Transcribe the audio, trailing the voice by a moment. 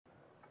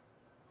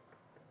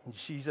In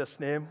Jesus'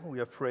 name we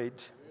have prayed.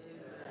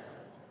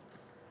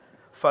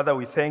 Father,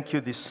 we thank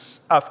you this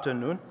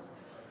afternoon.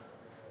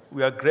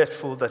 We are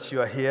grateful that you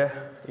are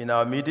here in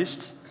our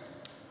midst.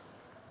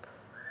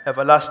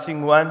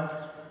 Everlasting One,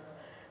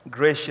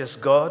 gracious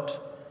God,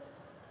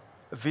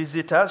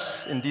 visit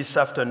us in this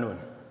afternoon.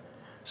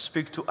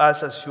 Speak to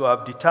us as you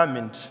have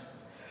determined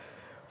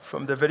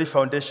from the very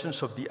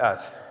foundations of the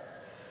earth,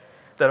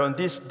 that on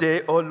this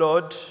day, O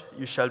Lord,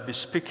 you shall be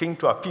speaking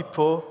to our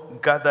people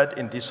gathered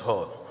in this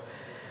hall.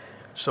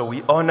 So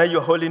we honor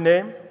your holy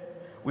name,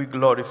 we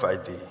glorify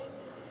thee.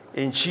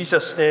 In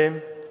Jesus'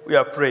 name we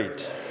are prayed.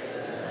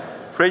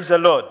 Amen. Praise the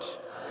Lord.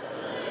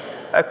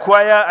 A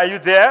choir, are you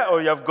there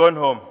or you have gone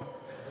home?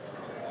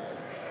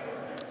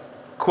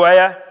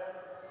 Choir,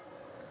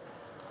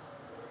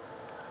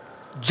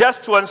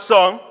 just one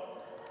song.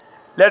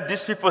 Let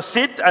these people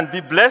sit and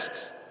be blessed.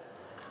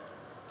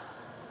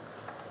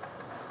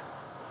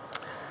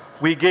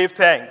 We give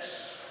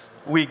thanks,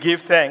 we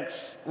give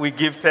thanks, we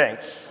give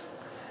thanks.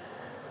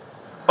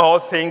 All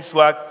things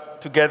work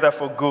together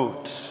for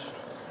good.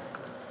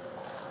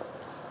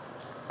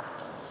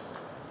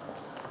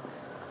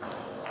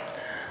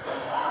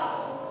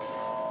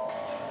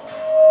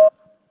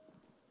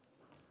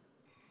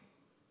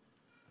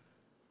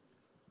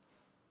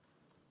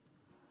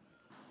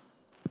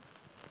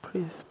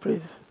 Praise,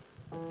 praise.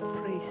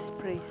 Praise,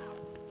 praise.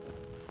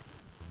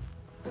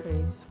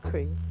 Praise,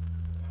 praise.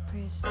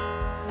 Praise,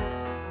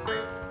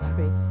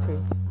 Praise,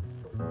 praise.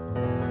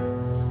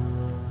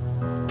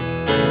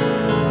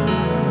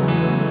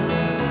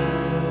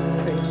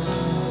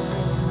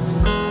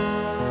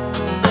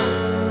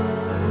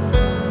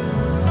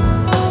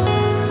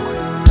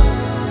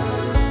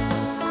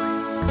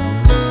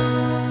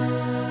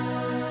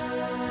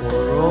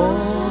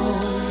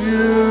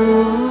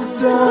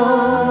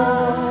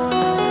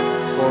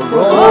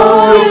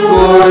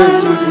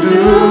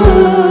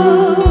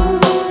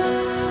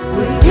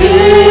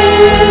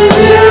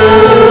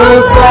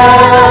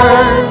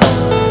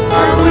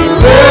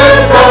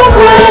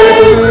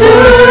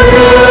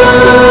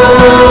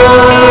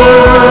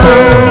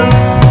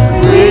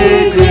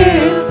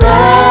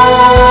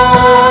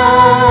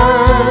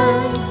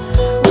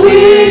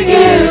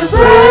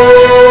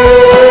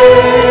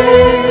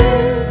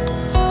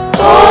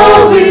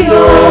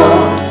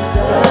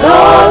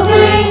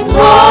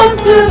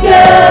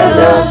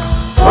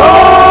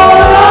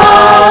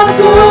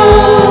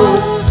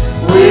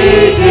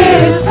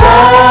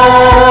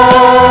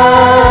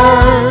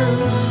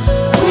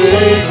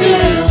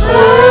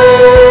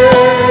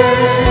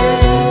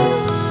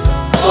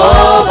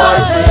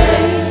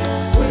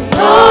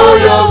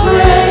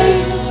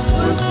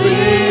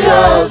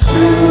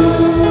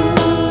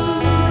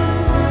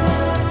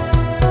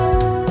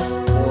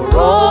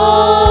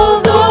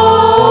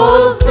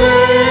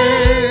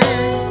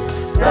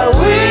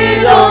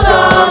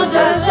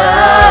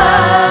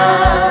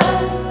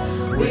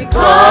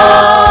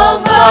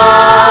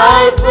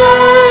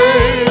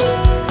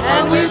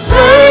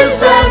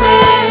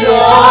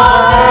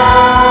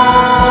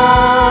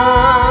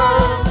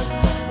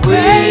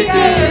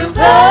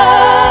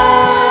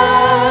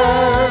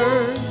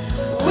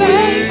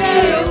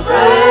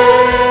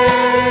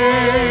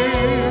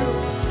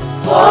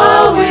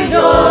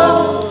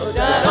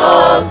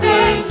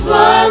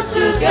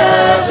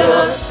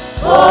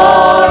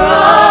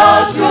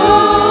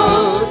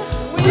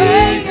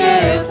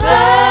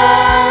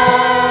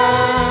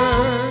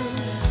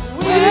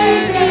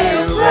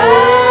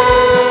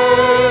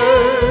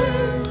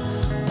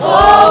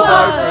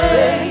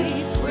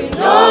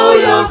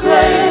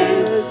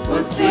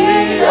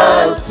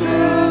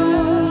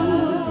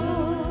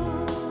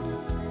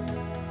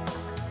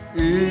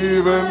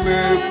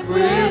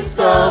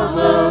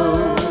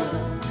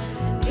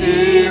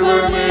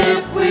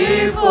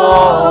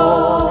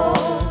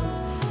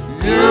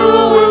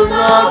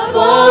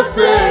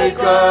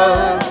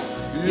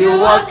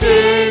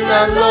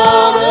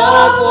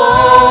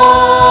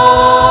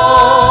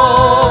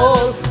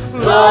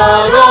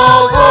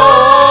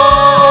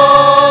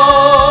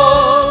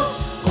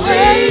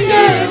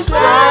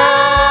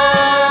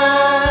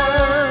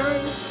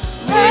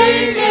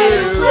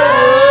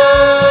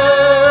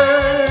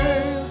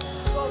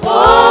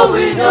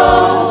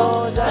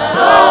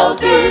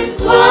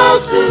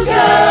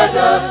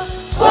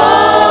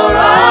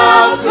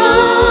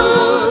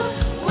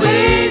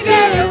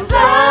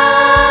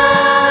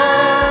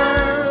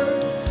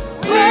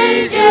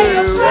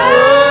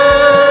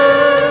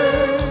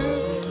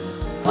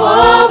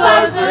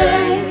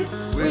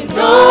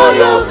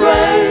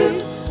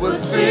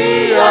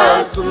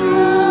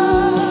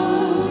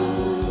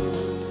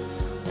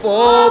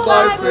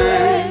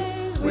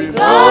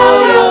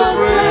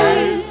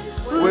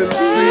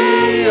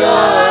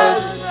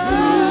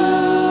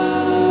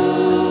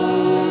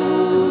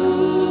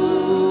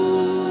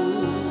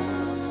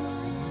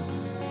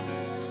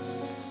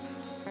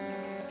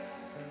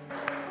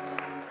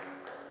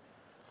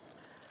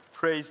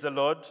 Praise the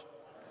Lord.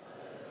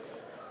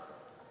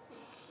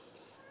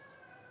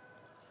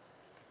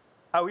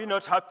 Are we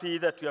not happy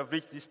that we have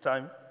reached this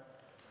time?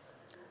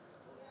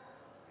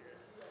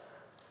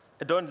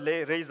 Don't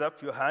raise up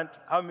your hand.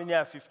 How many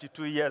are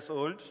 52 years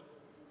old?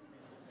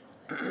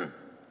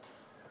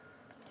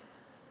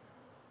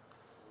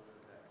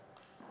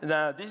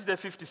 Now, this is the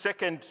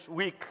 52nd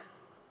week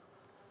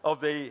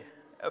of the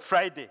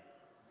Friday,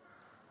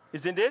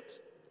 isn't it?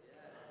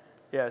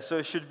 Yeah, so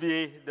it should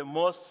be the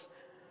most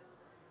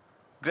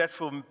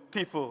grateful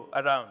people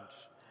around.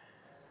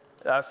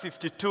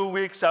 52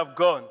 weeks have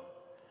gone,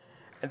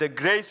 and the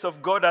grace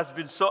of God has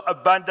been so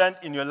abundant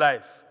in your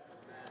life.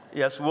 He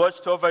has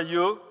watched over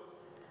you.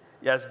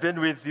 He has been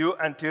with you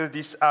until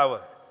this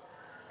hour.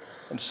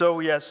 And so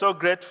we are so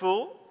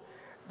grateful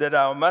that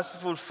our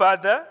merciful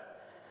Father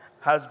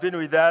has been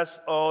with us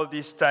all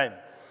this time.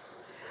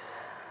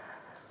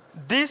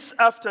 This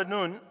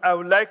afternoon, I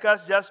would like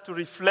us just to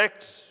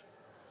reflect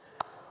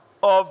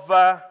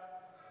over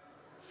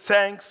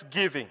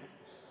thanksgiving.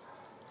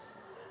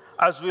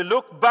 As we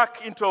look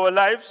back into our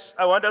lives,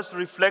 I want us to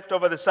reflect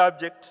over the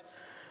subject.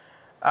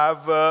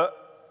 I've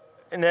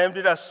named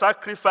it a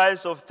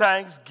sacrifice of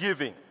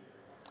thanksgiving.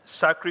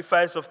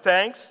 Sacrifice of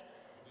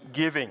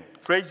thanksgiving.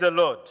 Praise the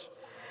Lord.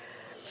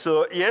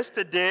 So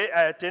yesterday,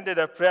 I attended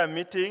a prayer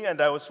meeting,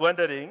 and I was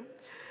wondering,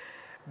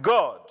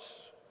 God,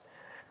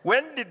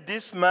 when did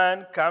this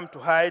man come to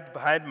hide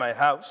behind my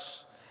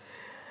house?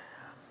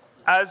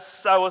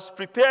 As I was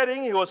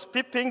preparing, he was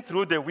peeping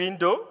through the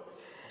window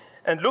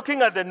and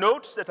looking at the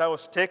notes that I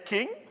was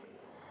taking,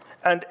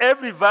 and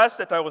every verse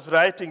that I was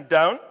writing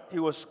down, he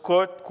was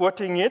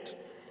quoting it.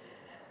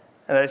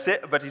 And I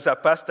said, but he's a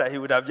pastor, he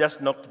would have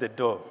just knocked the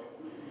door.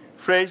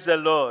 Praise the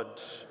Lord.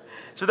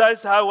 So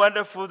that's how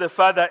wonderful the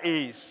Father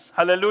is.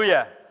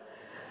 Hallelujah.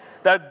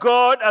 That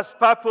God has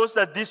purposed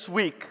that this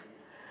week,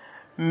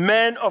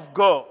 men of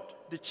God,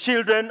 the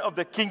children of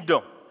the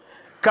kingdom,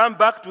 come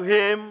back to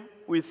him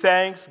with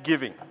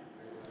thanksgiving.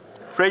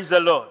 Praise the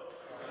Lord.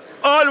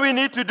 All we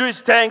need to do is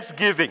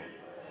thanksgiving.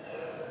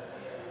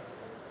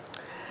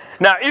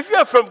 Now, if you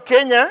are from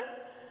Kenya,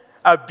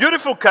 a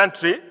beautiful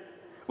country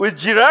with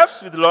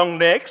giraffes with long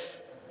necks,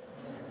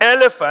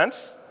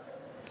 elephants,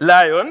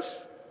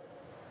 lions,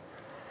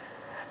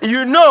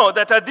 you know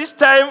that at this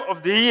time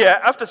of the year,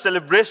 after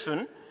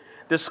celebration,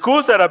 the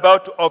schools are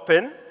about to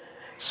open,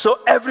 so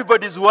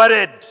everybody's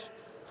worried.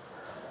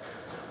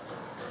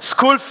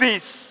 School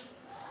fees,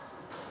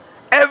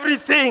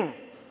 everything.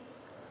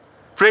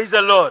 Praise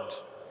the Lord.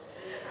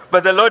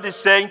 But the Lord is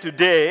saying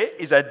today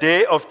is a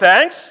day of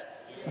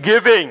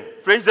thanksgiving.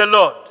 Praise the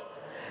Lord.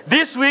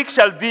 This week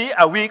shall be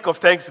a week of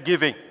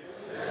thanksgiving.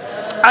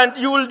 And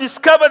you will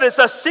discover there's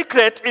a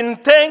secret in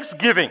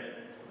thanksgiving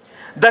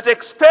that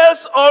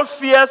expels all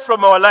fears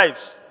from our lives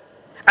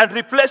and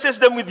replaces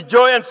them with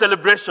joy and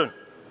celebration.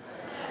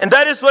 And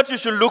that is what you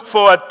should look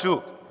forward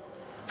to.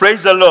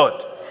 Praise the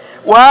Lord.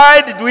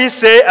 Why did we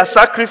say a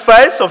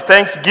sacrifice of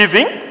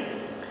thanksgiving?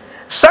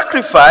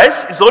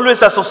 Sacrifice is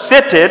always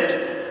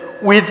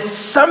associated with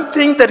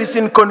something that is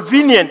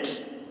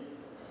inconvenient,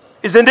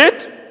 isn't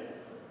it?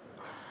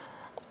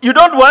 You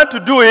don't want to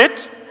do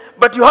it,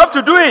 but you have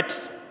to do it.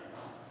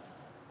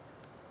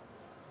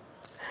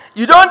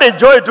 You don't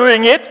enjoy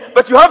doing it,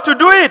 but you have to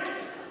do it.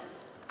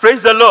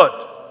 Praise the Lord.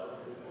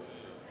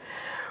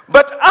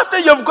 But after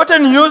you've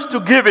gotten used to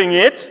giving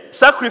it,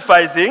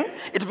 sacrificing,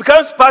 it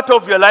becomes part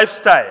of your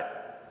lifestyle.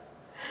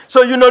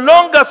 So you no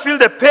longer feel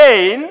the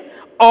pain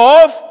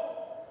of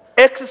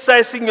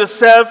exercising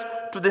yourself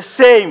to the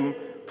same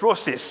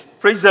process.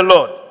 Praise the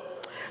Lord.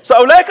 So I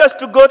would like us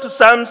to go to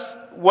Psalms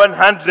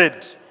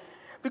 100.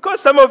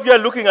 Because some of you are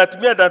looking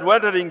at me and are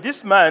wondering,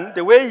 this man,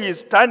 the way he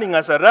is turning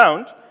us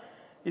around,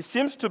 he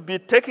seems to be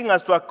taking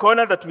us to a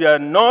corner that we are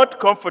not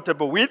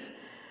comfortable with.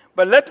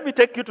 But let me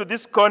take you to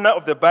this corner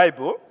of the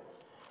Bible,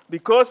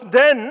 because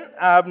then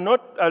I'll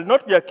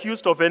not be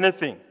accused of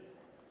anything.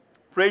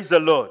 Praise the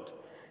Lord.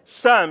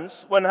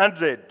 Psalms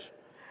 100.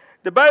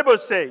 The Bible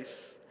says,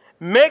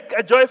 "Make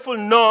a joyful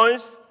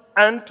noise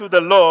unto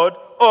the Lord,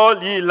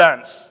 all ye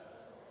lands."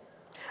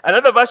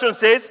 Another version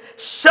says,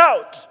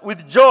 "Shout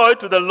with joy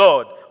to the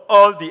Lord,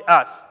 all the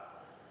earth.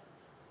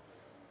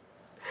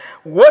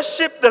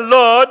 Worship the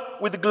Lord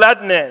with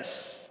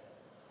gladness.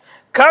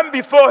 Come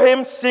before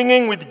him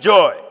singing with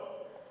joy."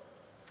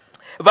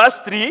 Verse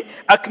 3,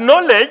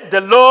 "Acknowledge the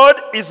Lord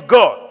is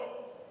God.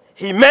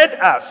 He made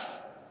us.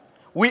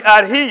 We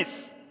are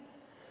his.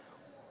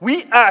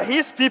 We are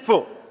his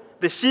people,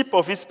 the sheep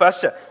of his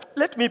pasture."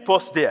 Let me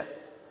pause there.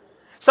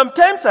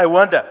 Sometimes I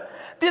wonder,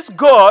 this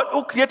God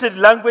who created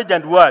language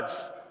and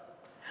words,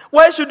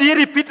 why should he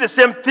repeat the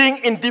same thing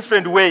in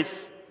different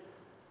ways?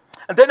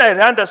 And then I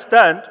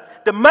understand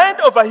the mind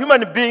of a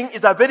human being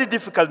is a very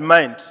difficult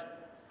mind.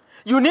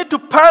 You need to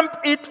pump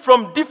it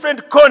from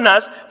different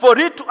corners for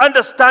it to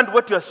understand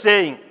what you're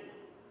saying.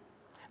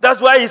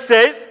 That's why he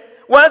says,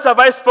 "Once have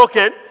I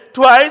spoken,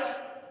 twice."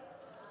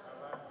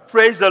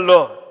 Praise the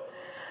Lord.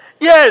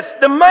 Yes,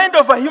 the mind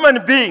of a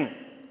human being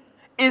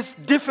is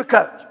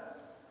difficult.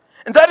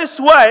 And that is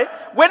why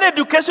when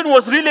education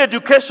was really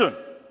education,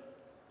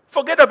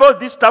 forget about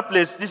these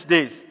tablets these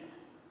days.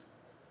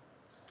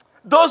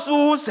 Those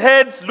whose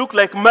heads look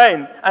like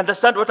mine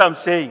understand what I'm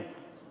saying.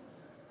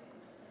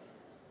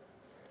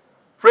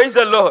 Praise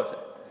the Lord.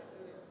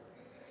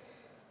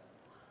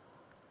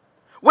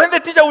 When the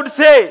teacher would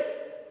say,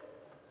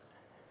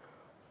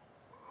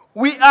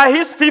 we are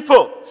his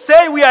people.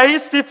 Say, we are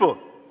his people.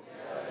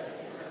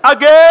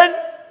 Again.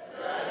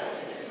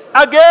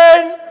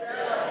 Again.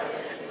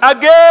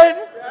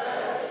 Again.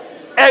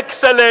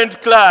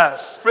 Excellent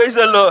class. Praise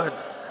the Lord.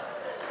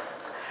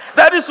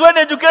 That is when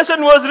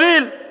education was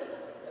real.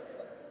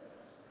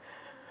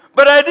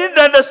 But I didn't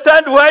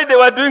understand why they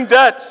were doing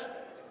that.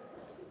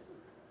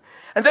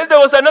 And then there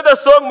was another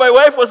song my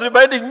wife was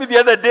reminding me the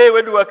other day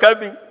when we were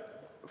coming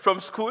from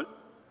school.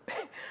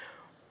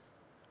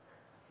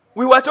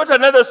 We were taught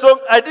another song.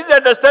 I didn't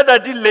understand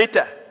until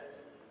later.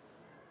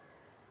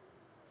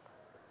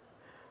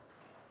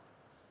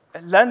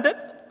 London?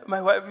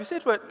 My wife, you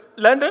said what?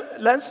 London?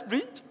 Lands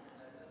Bridge?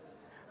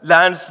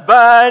 Lands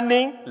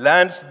burning,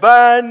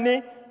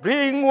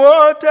 bring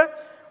water.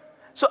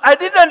 So I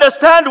didn't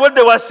understand what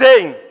they were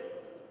saying.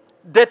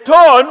 The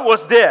tone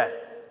was there.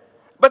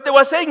 But they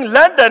were saying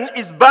London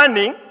is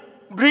burning,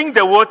 bring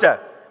the water.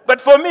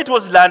 But for me it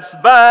was lands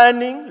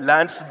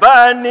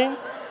burning,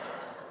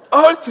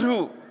 all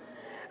through.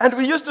 And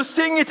we used to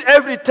sing it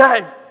every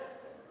time.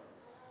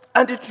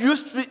 And it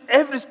used to be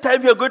every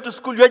time you're going to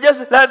school, you're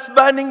just lands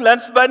burning,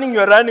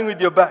 you're running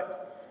with your bag.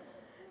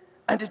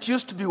 And it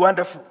used to be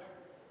wonderful.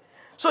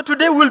 So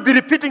today we'll be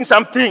repeating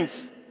some things.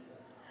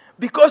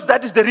 Because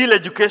that is the real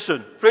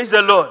education. Praise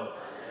the Lord.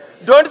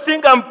 Don't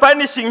think I'm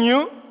punishing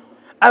you.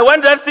 I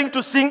want that thing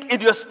to sink in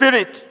your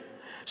spirit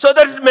so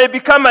that it may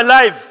become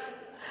alive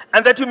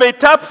and that you may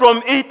tap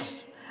from it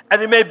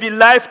and it may be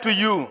life to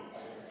you.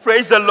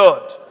 Praise the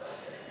Lord.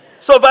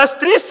 So verse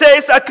 3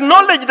 says,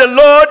 acknowledge the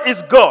Lord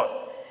is God.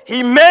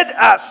 He made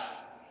us.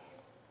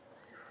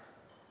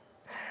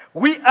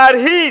 We are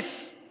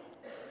his.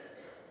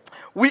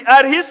 We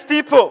are his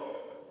people,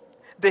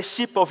 the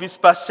sheep of his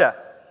pasture.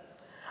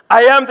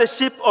 I am the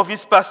sheep of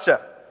his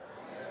pasture.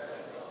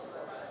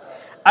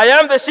 I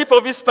am the sheep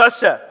of his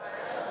pasture.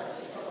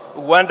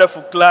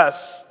 Wonderful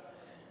class.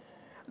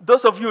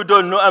 Those of you who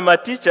don't know, I'm a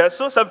teacher,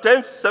 so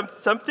sometimes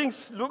some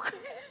things look.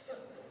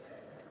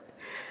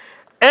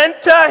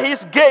 Enter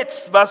his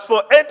gates, verse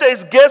 4. Enter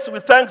his gates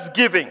with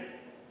thanksgiving.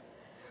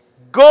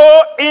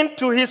 Go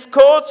into his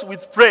courts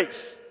with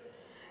praise.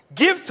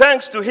 Give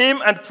thanks to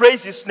him and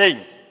praise his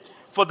name.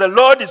 For the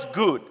Lord is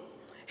good.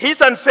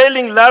 His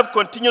unfailing love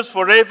continues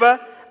forever,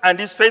 and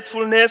his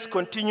faithfulness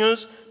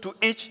continues to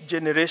each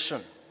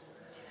generation.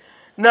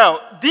 Now,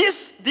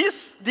 this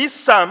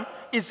psalm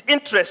is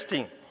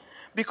interesting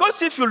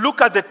because if you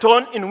look at the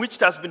tone in which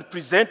it has been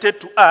presented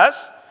to us,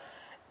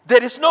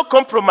 there is no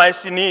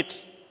compromise in it.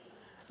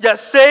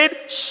 Just said,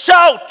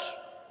 shout.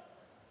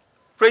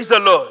 Praise the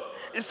Lord.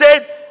 It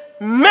said,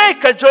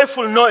 make a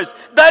joyful noise.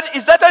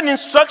 Is that an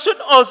instruction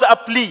or is it a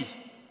plea?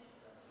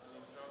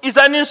 It's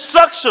an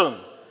instruction.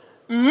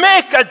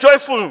 Make a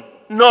joyful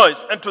noise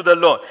unto the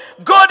Lord.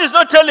 God is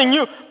not telling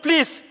you,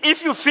 please,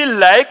 if you feel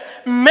like,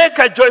 make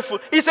a joyful.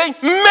 He's saying,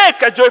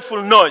 make a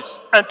joyful noise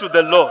unto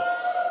the Lord.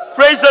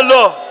 Praise the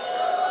Lord.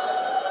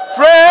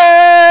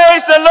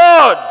 Praise the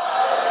Lord.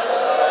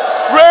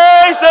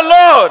 Praise the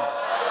Lord.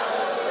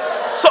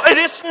 So it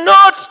is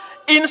not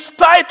in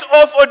spite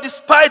of or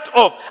despite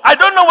of. I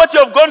don't know what you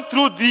have gone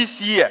through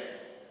this year.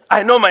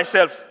 I know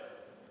myself.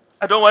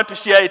 I don't want to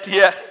share it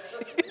here.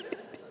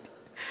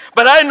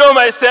 But I know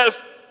myself.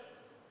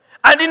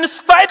 And in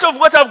spite of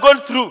what I've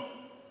gone through,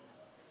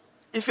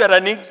 if you are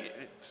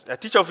a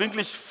teacher of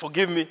English,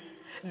 forgive me.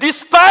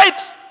 Despite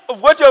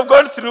of what you have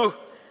gone through,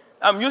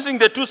 I'm using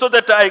the two so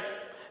that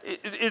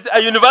it's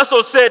a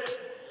universal set.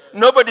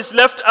 Nobody's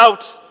left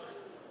out.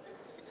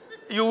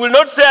 You will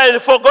not say, I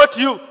forgot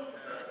you.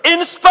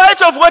 In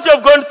spite of what you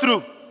have gone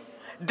through,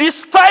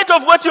 despite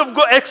of what you've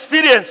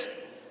experienced,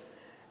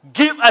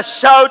 give a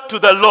shout to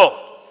the Lord.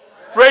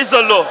 Praise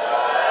the Lord.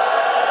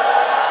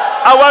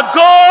 Our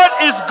God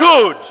is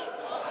good.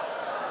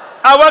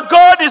 Our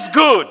God is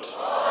good.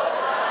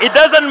 It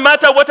doesn't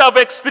matter what I've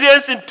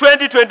experienced in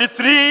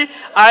 2023.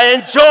 I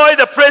enjoy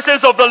the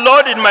presence of the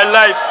Lord in my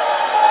life.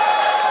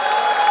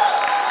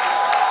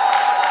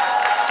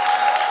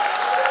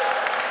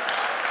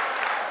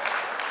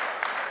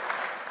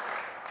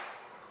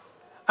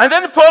 And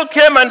then Paul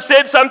came and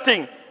said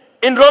something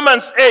in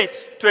Romans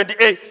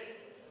 8:28.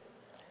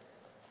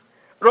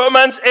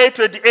 Romans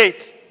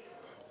 8:28.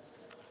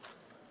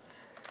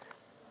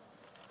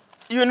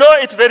 You know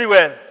it very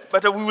well,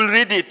 but we will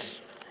read it.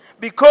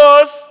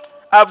 Because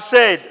I've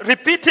said,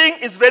 repeating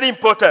is very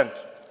important.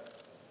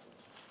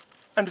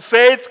 And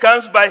faith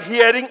comes by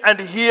hearing and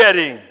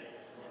hearing.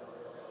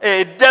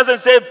 It doesn't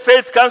say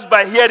faith comes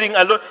by hearing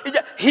alone. It's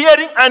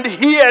hearing and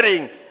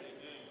hearing.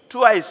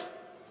 Twice.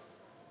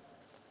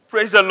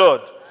 Praise the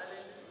Lord.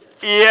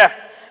 Yeah.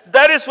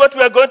 That is what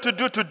we are going to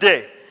do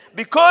today.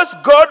 Because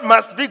God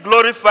must be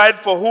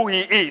glorified for who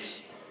he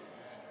is.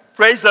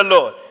 Praise the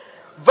Lord.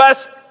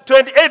 Verse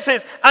 28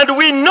 says, and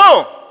we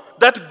know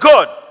that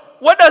God,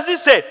 what does he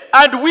say?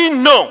 And we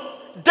know,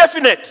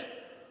 definite.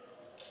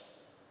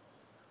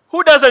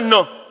 Who doesn't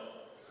know?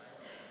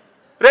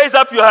 Raise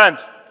up your hand.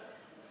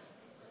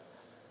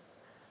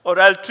 Or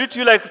I'll treat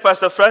you like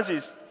Pastor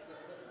Francis.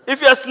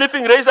 If you are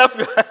sleeping, raise up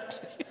your hand.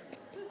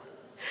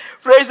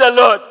 Praise the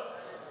Lord.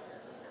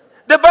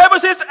 The Bible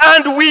says,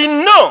 and we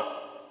know,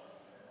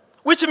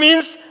 which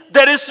means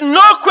there is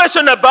no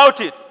question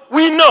about it.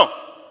 We know.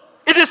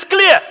 It is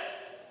clear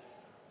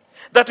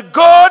that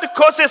God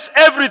causes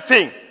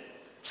everything.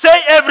 Say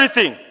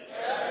everything.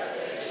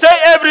 Everything.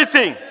 Say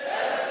everything.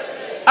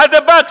 Everything. At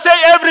the back, say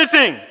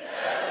everything.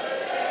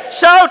 Everything.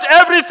 Shout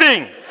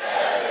everything.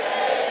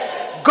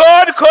 Everything.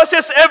 God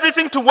causes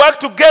everything to work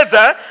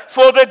together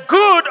for the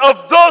good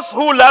of those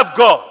who love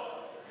God.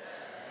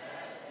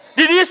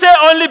 Did he say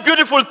only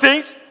beautiful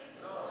things?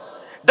 No.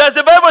 Does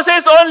the Bible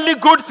say only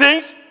good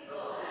things?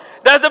 No.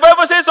 Does the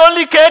Bible say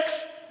only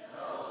cakes?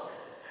 No.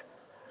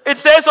 It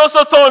says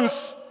also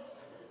thorns.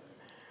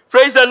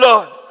 Praise the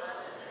Lord.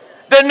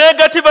 The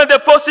negative and the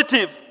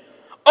positive,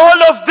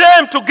 all of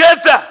them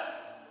together,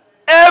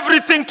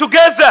 everything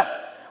together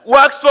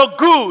works for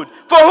good.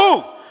 For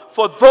who?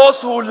 For those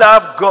who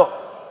love God.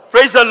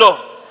 Praise the Lord.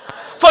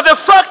 For the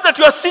fact that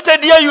you are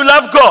seated here, you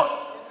love God.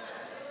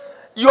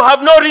 You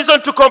have no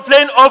reason to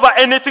complain over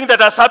anything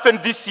that has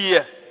happened this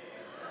year.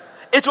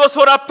 It was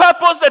for a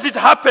purpose that it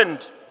happened.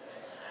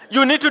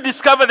 You need to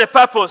discover the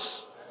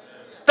purpose.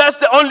 That's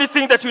the only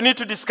thing that you need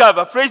to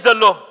discover. Praise the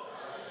Lord.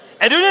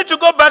 And you need to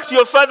go back to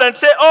your father and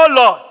say, oh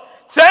Lord,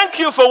 thank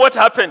you for what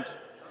happened.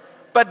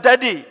 But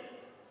Daddy,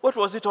 what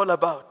was it all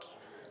about?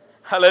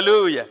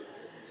 Hallelujah.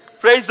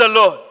 Praise the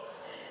Lord.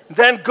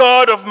 Then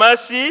God of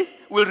mercy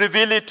will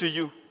reveal it to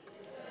you.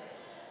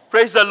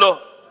 Praise the Lord.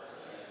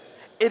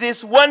 It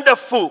is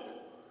wonderful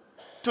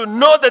to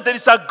know that there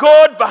is a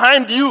God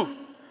behind you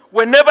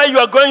whenever you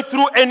are going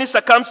through any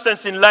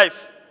circumstance in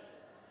life.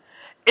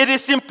 It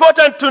is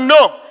important to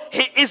know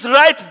He is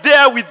right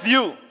there with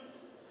you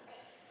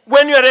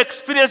when you are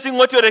experiencing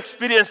what you are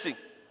experiencing.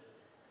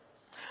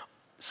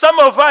 Some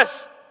of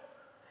us,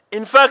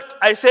 in fact,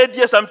 I said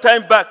yes some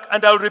time back,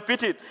 and I'll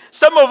repeat it.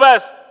 Some of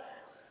us,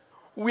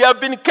 we have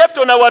been kept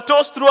on our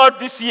toes throughout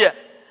this year.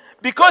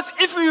 Because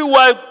if we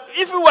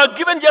were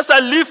given just a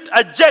lift,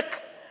 a jack,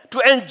 to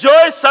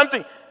enjoy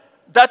something,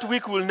 that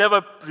week we'll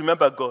never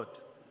remember God.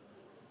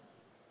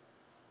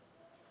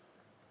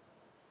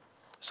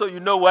 So you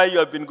know why you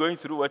have been going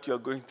through what you are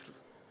going through.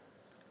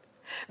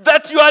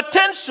 That your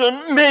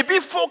attention may be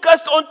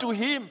focused onto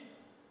Him.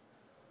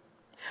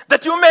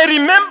 That you may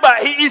remember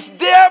He is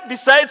there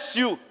besides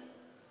you.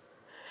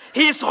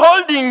 He is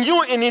holding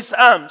you in His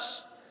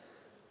arms.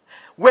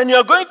 When you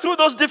are going through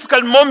those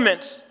difficult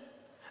moments,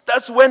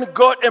 that's when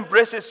God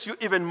embraces you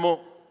even more.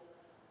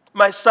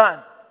 My son,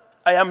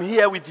 I am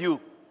here with you.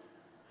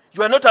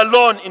 You are not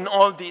alone in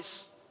all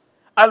this.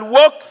 I'll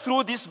walk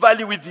through this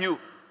valley with you.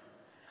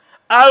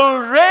 I'll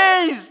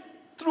raise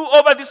through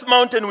over this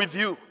mountain with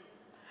you.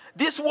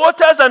 These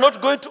waters are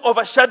not going to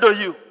overshadow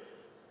you,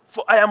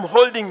 for I am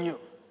holding you.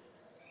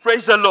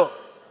 Praise the Lord.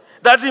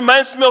 That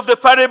reminds me of the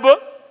parable.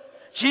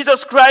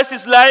 Jesus Christ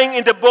is lying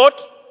in the boat,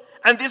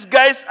 and these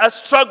guys are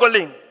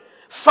struggling,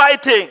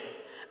 fighting,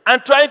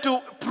 and trying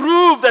to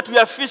prove that we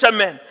are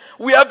fishermen.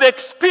 We have the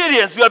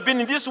experience. We have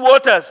been in these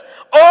waters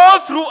all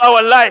through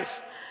our life.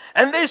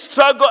 And they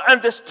struggle,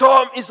 and the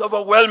storm is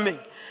overwhelming.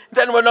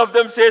 Then one of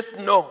them says,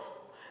 no,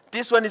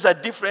 this one is a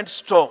different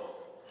storm.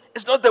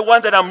 It's not the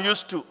one that I'm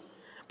used to.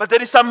 But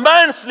there is a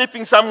man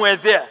sleeping somewhere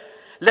there.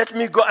 Let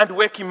me go and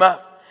wake him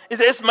up. He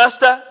says,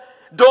 Master,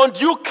 don't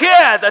you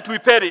care that we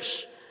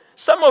perish?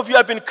 Some of you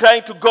have been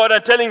crying to God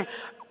and telling,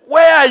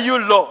 where are you,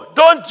 Lord?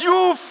 Don't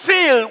you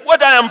feel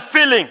what I am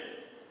feeling?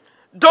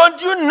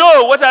 Don't you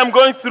know what I am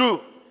going through?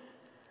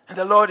 And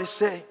the Lord is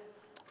saying,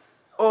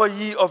 O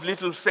ye of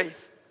little faith,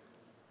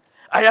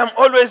 I am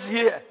always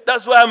here.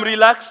 That's why I'm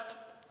relaxed.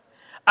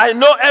 I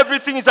know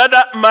everything is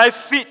under my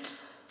feet.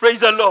 Praise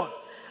the Lord.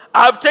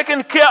 I have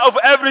taken care of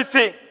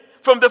everything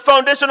from the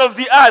foundation of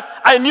the earth.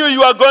 I knew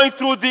you are going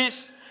through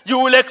this. You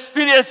will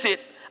experience it.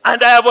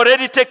 And I have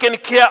already taken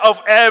care of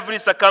every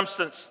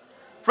circumstance.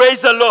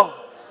 Praise the Lord.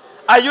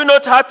 Are you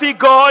not happy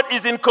God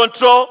is in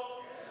control?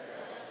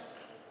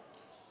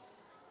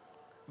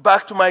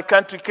 Back to my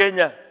country,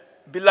 Kenya.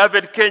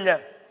 Beloved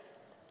Kenya.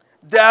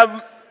 There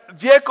are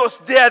vehicles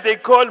there they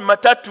call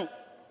matatu.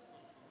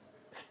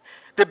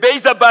 The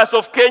Beza bus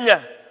of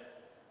Kenya.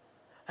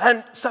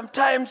 And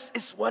sometimes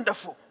it's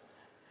wonderful.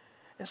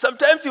 And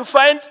sometimes you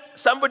find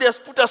somebody has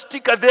put a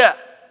sticker there.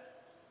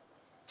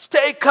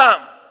 Stay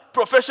calm.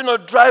 Professional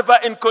driver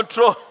in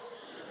control.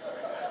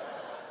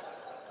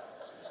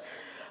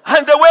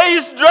 And the way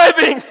he's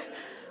driving,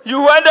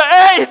 you wonder,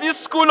 hey, this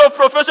school of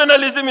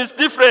professionalism is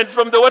different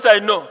from what I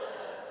know.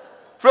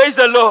 Praise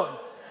the Lord.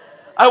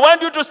 I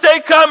want you to stay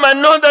calm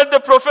and know that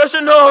the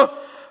professional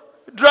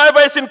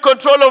driver is in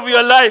control of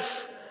your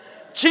life.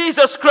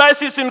 Jesus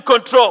Christ is in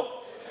control.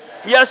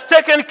 He has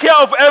taken care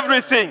of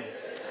everything.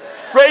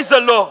 Praise the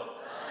Lord.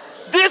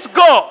 This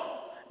God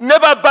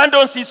never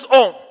abandons his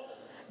own.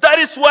 That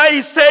is why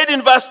he said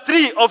in verse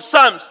 3 of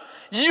Psalms,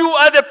 you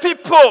are the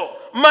people,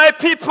 my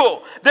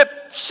people, the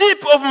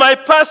sheep of my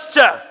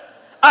pasture.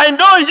 I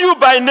know you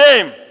by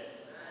name.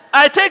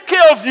 I take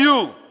care of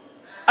you.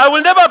 I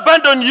will never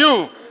abandon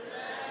you.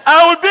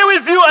 I will be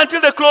with you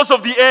until the close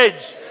of the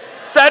age.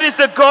 That is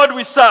the God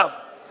we serve.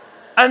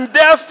 And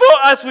therefore,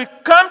 as we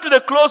come to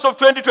the close of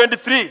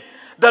 2023,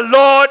 the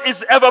Lord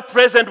is ever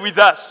present with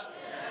us,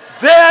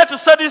 there to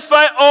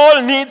satisfy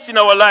all needs in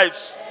our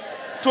lives,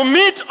 to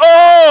meet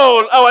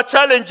all our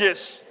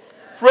challenges.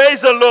 Praise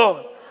the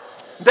Lord.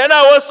 Then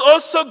I was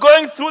also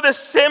going through the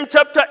same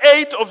chapter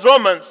 8 of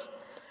Romans,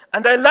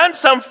 and I learned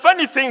some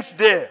funny things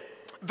there,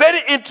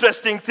 very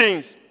interesting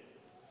things.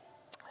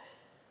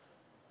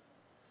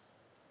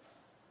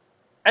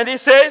 And he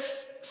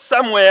says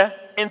somewhere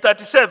in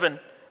 37,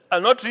 I'll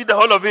not read the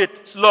whole of it,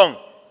 it's long.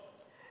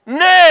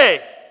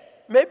 Nay,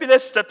 maybe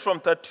let's start from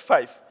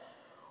 35.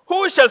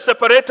 Who shall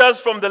separate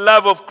us from the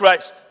love of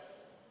Christ?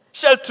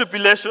 Shall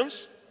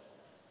tribulations,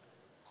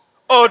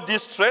 or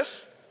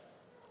distress,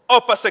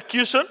 or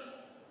persecution,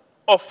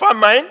 or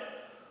famine,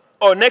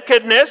 or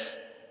nakedness,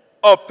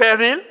 or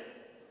peril,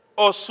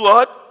 or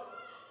sword,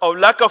 or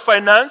lack of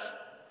finance,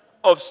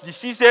 of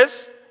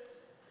diseases?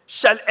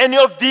 Shall any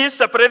of these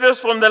separate us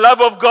from the love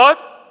of God?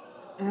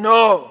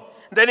 No.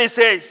 Then he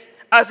says,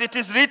 as it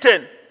is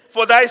written,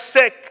 for thy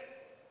sake,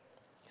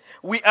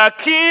 we are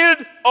killed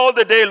all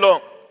the day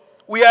long.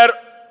 We are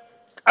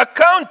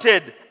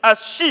accounted as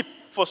sheep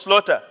for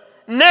slaughter.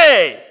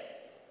 Nay,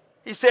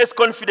 he says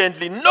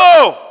confidently,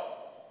 no.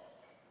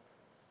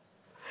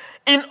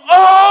 In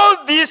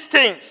all these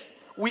things,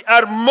 we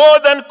are more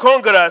than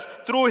conquerors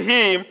through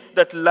him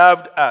that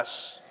loved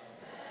us.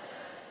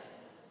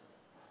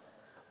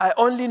 I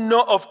only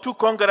know of 2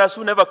 conquerors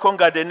who never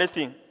conquered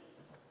anything.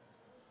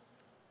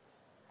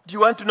 Do you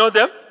want to know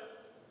them?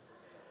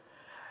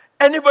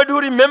 Anybody who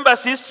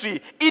remembers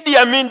history, Idi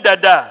Amin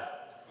Dada.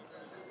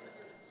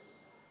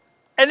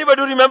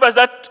 Anybody who remembers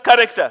that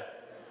character?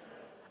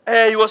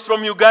 He was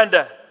from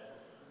Uganda.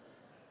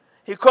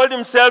 He called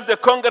himself the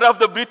conqueror of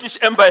the British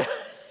Empire.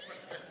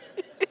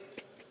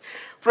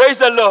 Praise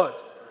the Lord.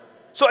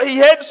 So he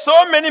had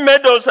so many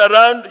medals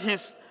around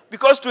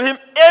because to him,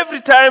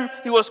 every time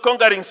he was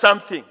conquering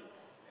something.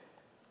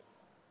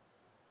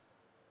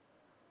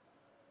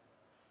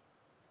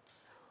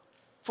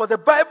 For the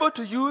Bible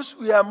to use,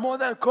 we are more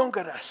than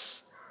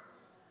conquerors.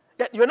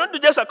 You're not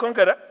just a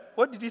conqueror.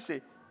 What did he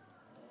say?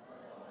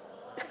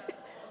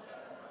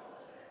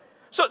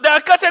 So there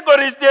are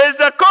categories. There is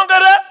a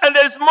conqueror and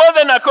there is more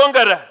than a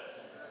conqueror.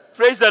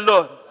 Praise the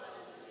Lord.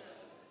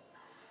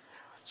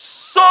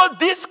 So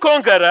this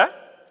conqueror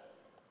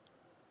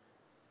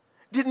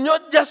did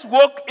not just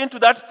walk into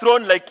that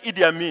throne like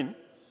Idi Amin.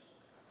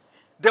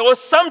 There was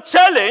some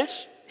challenge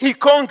he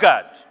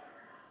conquered.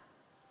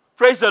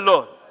 Praise the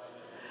Lord.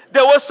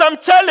 There was some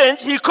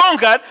challenge he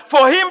conquered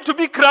for him to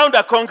be crowned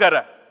a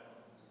conqueror.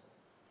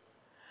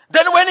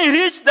 Then when he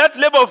reached that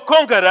level of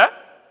conqueror,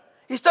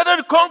 he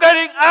started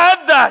conquering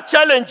other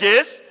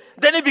challenges.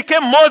 Then he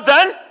became more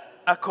than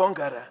a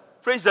conqueror.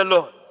 Praise the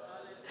Lord.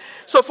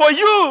 So for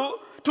you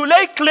to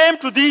lay claim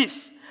to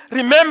this,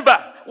 remember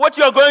what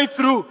you are going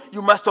through,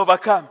 you must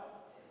overcome.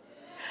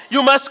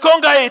 You must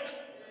conquer it.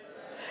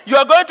 You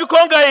are going to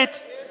conquer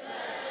it.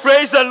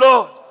 Praise the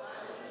Lord.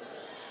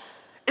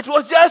 It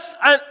was just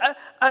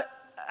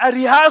a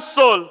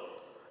rehearsal,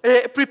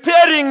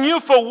 preparing you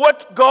for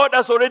what God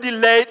has already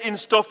laid in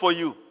store for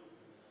you.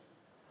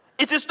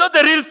 It is not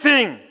the real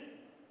thing.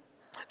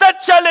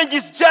 That challenge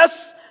is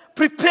just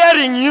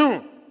preparing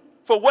you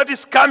for what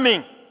is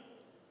coming.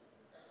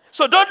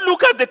 So don't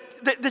look at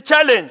the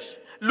challenge.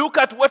 Look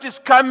at what is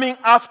coming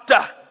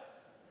after.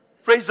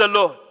 Praise the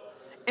Lord.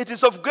 It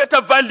is of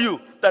greater value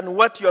than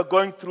what you are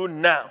going through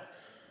now.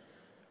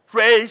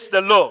 Praise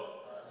the Lord.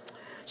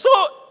 So,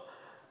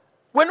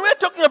 when we're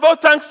talking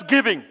about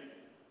thanksgiving,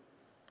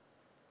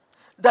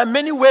 there are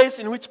many ways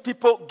in which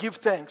people give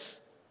thanks.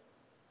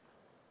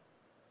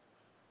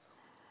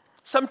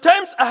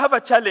 Sometimes I have a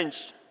challenge.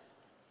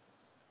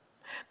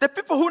 The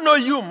people who know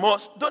you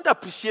most don't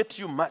appreciate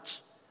you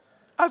much.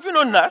 Have you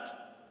known that?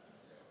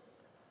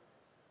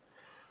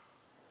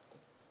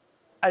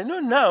 I know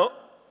now,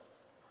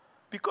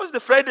 because the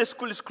Friday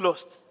school is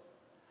closed,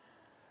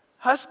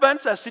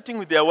 husbands are sitting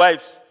with their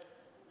wives.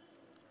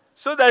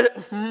 So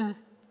that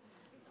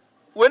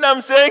when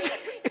I'm saying,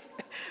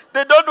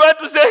 they don't want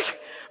to say,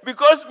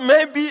 because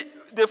maybe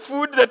the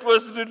food that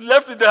was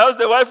left in the house,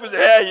 the wife will say,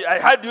 hey, I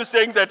heard you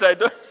saying that I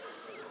don't.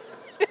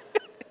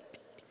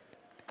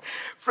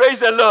 Praise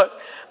the Lord.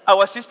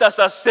 Our sisters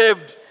are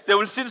saved. They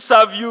will still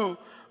serve you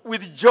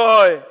with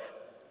joy.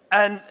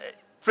 And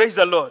praise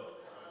the Lord.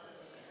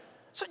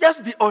 So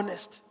just be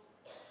honest.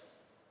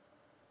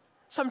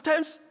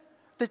 Sometimes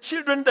the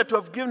children that you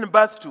have given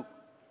birth to,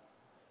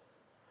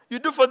 you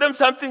do for them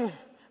something,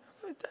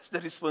 that's the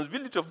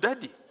responsibility of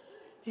daddy.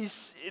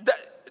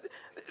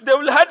 They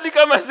will hardly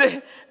come and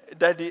say,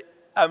 Daddy,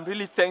 I'm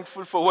really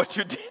thankful for what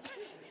you did.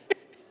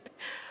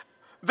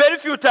 Very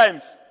few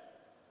times.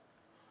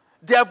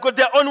 They have got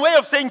their own way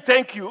of saying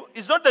thank you.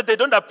 It's not that they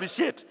don't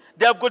appreciate.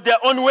 They have got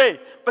their own way.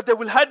 But they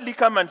will hardly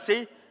come and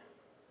say,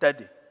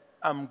 Daddy,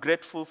 I'm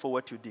grateful for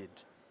what you did.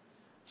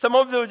 Some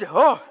of them will say,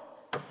 oh.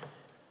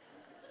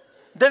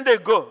 Then they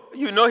go.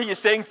 You know he is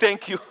saying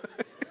thank you.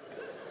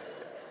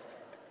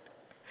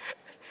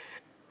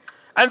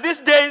 And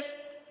these days,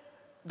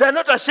 they're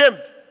not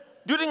ashamed.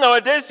 During our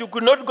days, you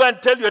could not go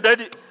and tell your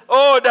daddy,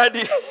 oh,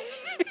 daddy.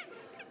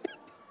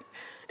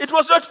 It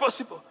was not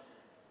possible.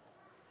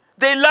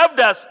 They loved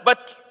us, but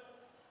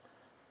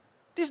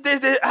these days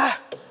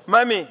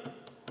mommy,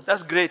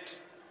 that's great.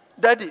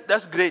 Daddy,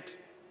 that's great.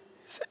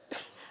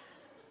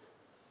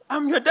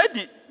 I'm your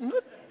daddy.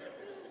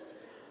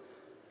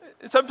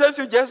 Sometimes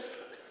you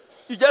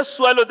just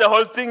swallow the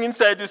whole thing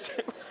inside. You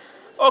say,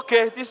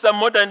 okay, these are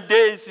modern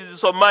days.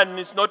 It's Oman,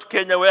 it's not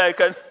Kenya, where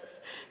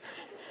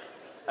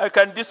I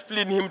can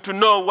discipline him to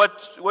know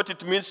what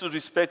it means to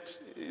respect.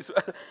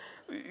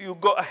 You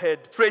go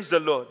ahead. Praise the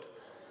Lord.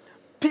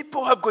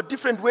 People have got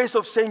different ways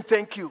of saying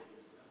thank you.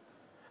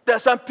 There are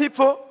some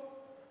people,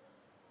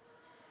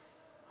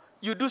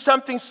 you do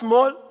something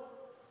small,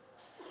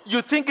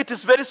 you think it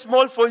is very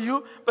small for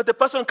you, but the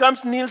person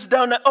comes, kneels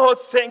down, and, oh,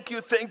 thank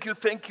you, thank you,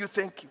 thank you,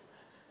 thank you.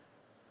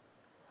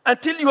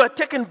 Until you are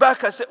taken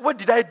back and say, what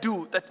did I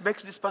do that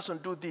makes this person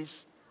do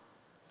this?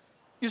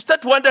 You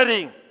start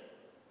wondering,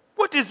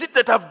 what is it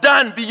that I've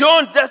done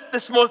beyond just the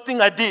small thing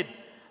I did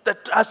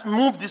that has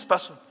moved this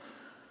person?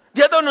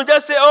 The other one will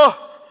just say,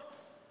 oh,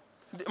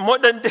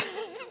 modern day,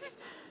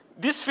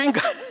 this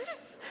finger,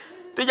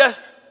 they just,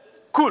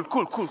 cool.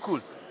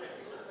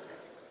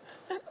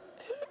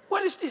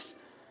 What is this?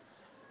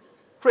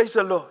 Praise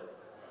the Lord.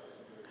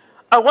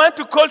 I want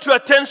to call to your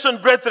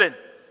attention, brethren.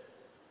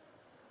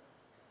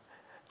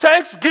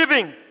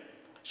 Thanksgiving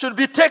should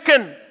be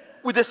taken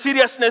with the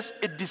seriousness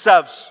it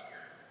deserves.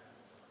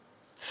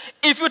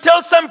 If you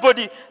tell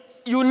somebody,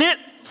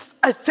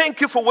 I thank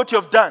you for what you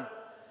have done,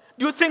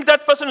 do you think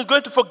that person is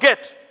going to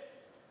forget?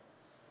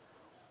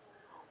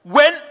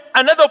 When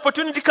another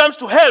opportunity comes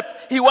to help,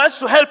 he wants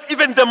to help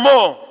even the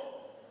more.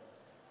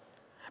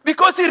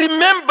 Because he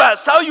remembers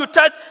how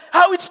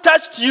it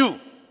touched you.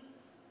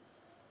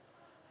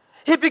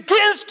 He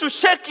begins to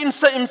shake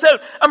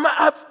himself.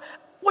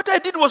 What I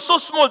did was so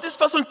small. This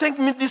person thanked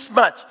me this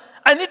much.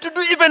 I need to do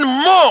even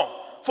more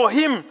for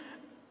him.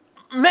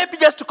 Maybe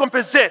just to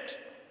compensate.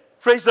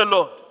 Praise the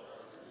Lord.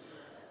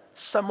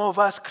 Some of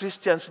us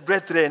Christians,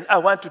 brethren, I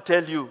want to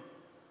tell you,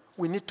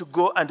 we need to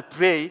go and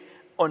pray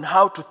on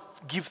how to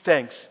give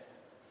thanks.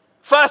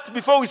 First,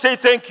 before we say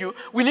thank you,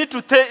 we need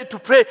to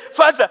pray,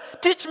 Father,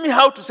 teach me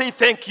how to say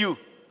thank you.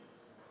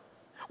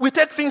 We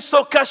take things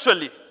so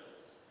casually.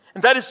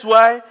 And that is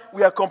why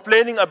we are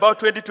complaining about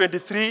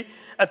 2023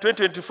 and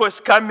 2024 is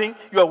coming.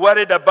 You are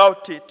worried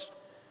about it.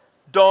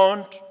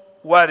 Don't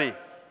worry.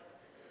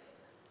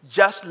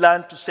 Just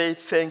learn to say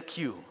thank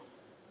you.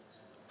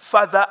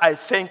 Father, I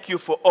thank you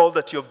for all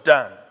that you have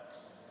done.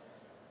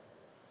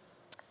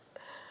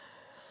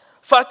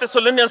 1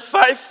 Thessalonians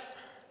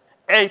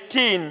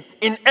 5:18,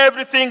 in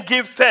everything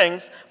give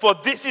thanks, for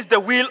this is the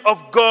will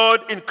of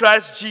God in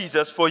Christ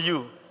Jesus for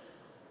you.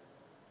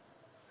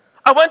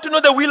 I want to know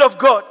the will of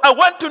God. I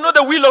want to know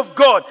the will of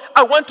God.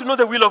 I want to know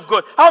the will of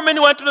God. How many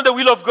want to know the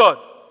will of God?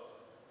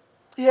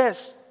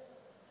 Yes.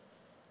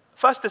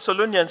 1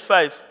 Thessalonians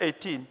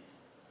 5:18.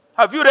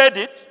 Have you read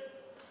it?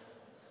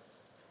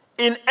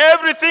 In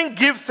everything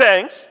give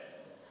thanks,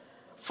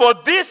 for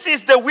this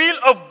is the will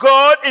of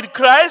God in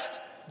Christ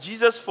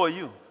Jesus for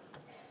you.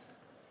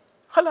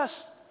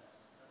 Halas.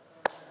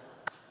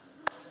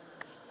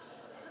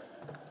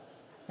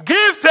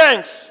 Give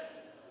thanks.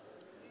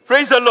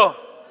 Praise the Lord.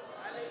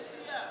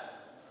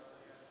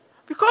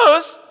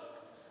 Because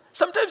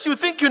sometimes you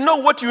think you know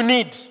what you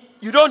need.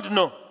 You don't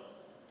know.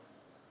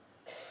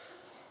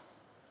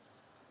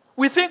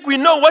 We think we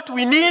know what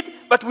we need,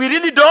 but we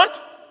really don't.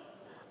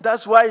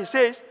 That's why he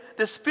says,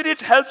 the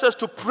Spirit helps us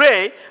to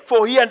pray,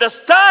 for he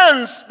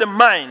understands the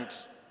mind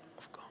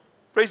of God.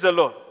 Praise the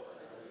Lord.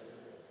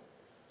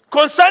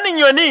 Concerning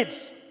your needs,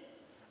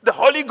 the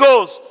Holy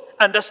Ghost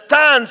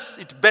understands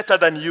it better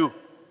than you.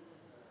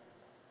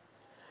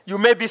 You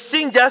may be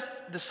seeing just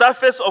the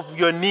surface of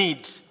your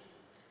need.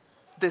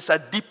 There's a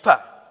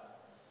deeper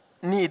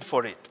need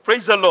for it.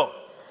 Praise the Lord.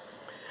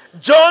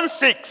 John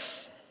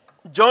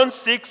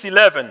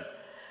 6:11.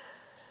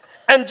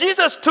 And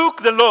Jesus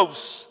took the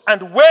loaves,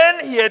 and when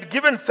he had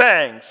given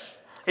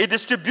thanks, he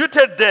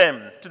distributed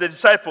them to the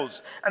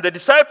disciples, and the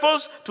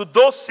disciples to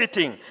those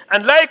sitting,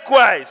 and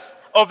likewise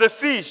of the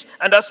fish,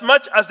 and as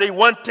much as they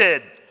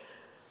wanted.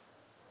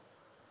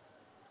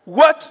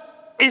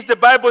 What is the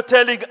Bible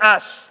telling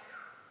us?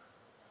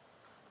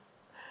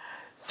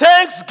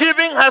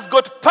 Thanksgiving has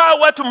got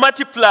power to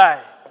multiply.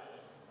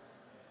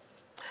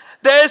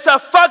 There is a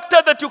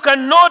factor that you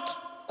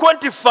cannot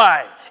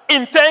quantify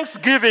in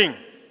thanksgiving.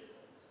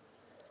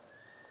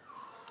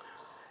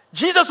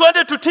 Jesus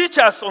wanted to teach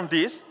us on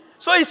this,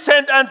 so he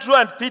sent Andrew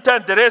and Peter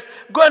and the rest,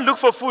 go and look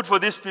for food for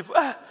these people.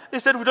 They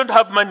said, we don't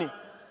have money.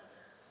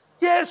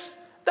 Yes,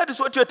 that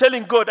is what you're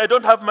telling God, I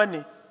don't have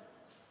money.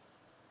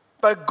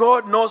 But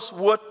God knows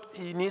what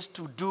he needs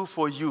to do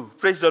for you.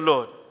 Praise the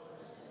Lord.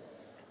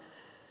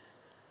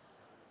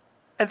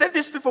 And then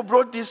these people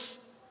brought these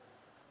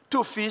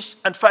 2 fish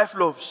and 5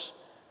 loaves.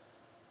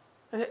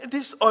 And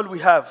this is all we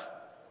have.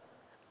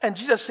 And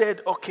Jesus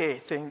said,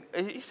 okay,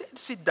 he said,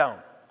 sit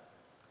down.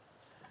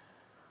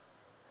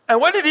 And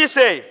what did he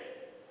say?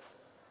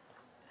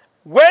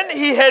 When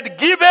he had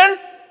given,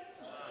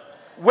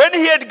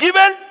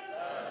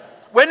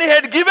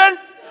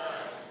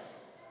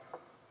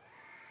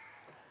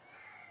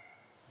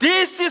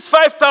 this is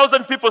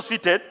 5,000 people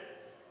seated.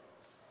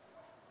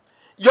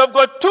 You have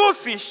got 2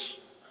 fish,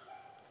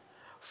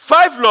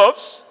 5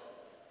 loaves.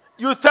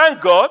 You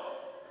thank God,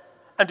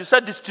 and you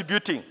start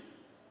distributing.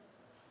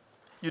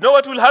 You know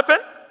what will happen?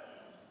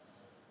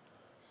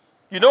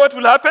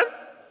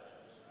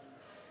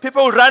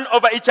 People will run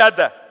over each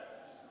other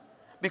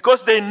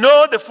because they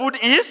know the food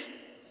is.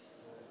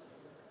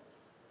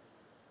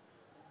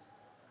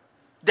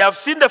 They have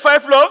seen the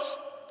 5 loaves,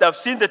 they have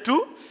seen the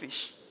 2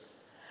 fish.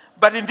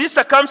 But in this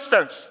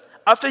circumstance,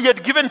 after he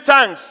had given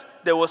thanks,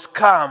 there was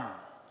calm,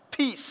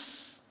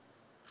 peace.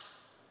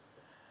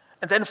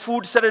 And then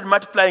food started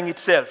multiplying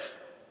itself.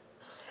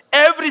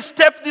 Every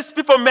step these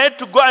people made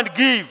to go and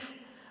give,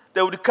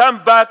 they would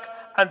come back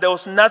and there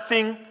was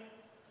nothing,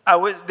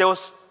 there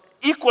was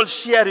equal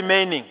share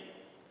remaining.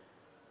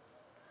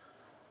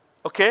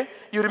 Okay?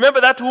 You remember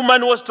that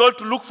woman was told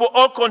to look for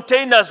all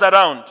containers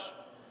around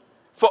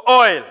for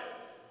oil.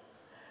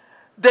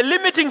 The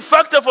limiting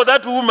factor for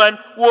that woman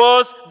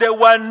was there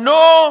were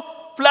no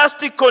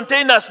plastic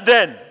containers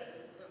then.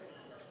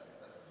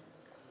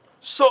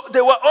 So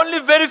there were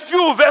only very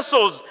few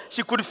vessels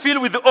she could fill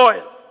with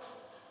oil.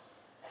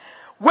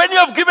 When you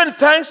have given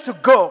thanks to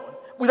God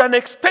with an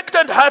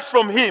expectant heart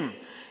from Him,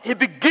 He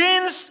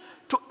begins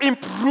to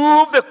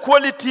improve the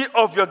quality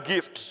of your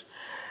gift,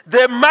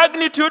 the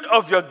magnitude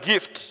of your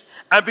gift,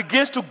 and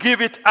begins to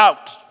give it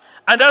out.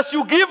 And as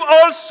you give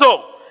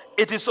also,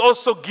 it is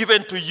also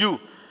given to you.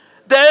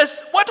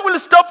 What will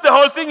stop the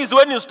whole thing is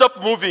when you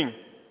stop moving.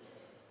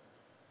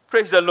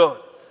 Praise the Lord.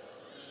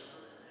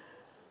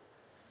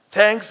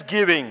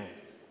 Thanksgiving,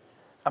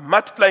 a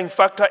multiplying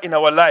factor in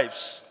our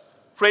lives.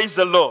 Praise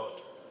the Lord.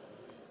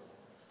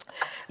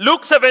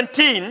 Luke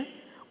 17,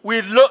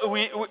 we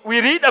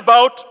read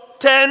about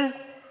 10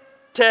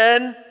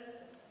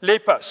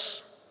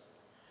 lepers.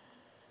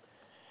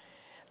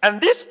 And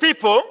these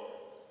people,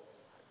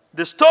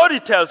 the story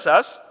tells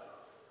us,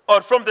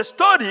 or from the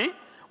story,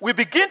 we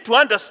begin to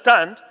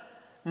understand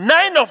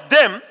 9 of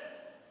them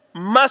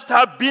must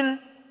have been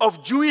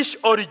of Jewish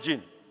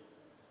origin.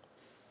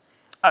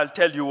 I'll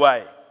tell you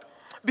why.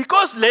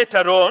 Because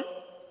later on,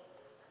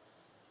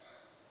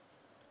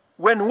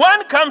 when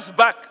one comes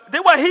back, they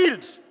were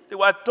healed. They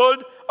were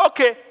told,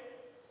 okay,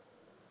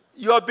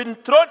 you have been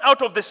thrown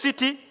out of the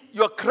city.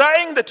 You're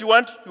crying that you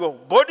want your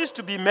bodies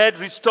to be made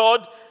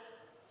restored.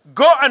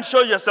 Go and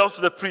show yourselves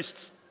to the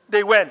priests.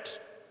 They went.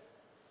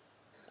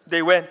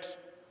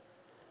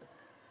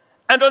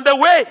 And on the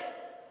way,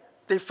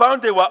 they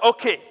found they were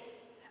okay.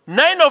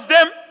 9 of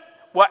them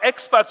were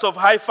experts of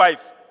high five.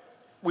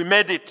 We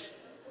made it.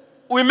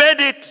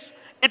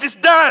 It is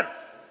done.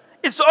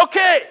 It's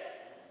okay.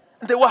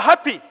 And they were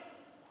happy.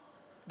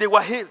 They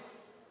were healed.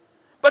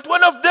 But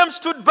one of them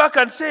stood back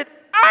and said,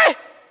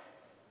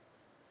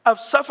 I've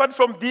suffered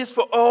from this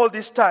for all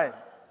this time.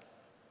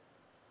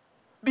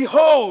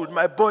 Behold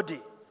my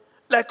body,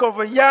 like of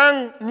a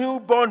young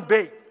newborn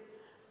babe.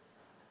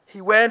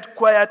 He went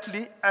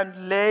quietly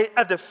and lay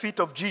at the feet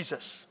of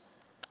Jesus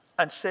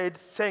and said,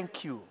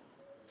 thank you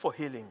for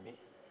healing me.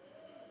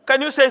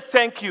 Can you say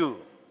thank you?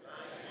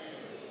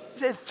 He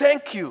said,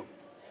 thank you.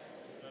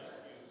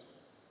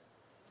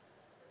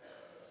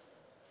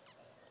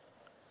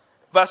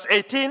 Verse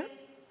 18,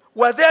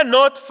 were there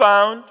not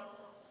found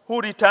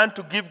who returned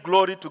to give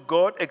glory to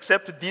God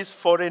except this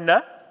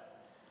foreigner?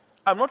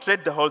 I've not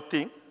read the whole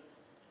thing,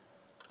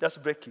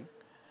 just breaking.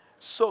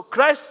 So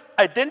Christ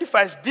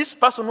identifies this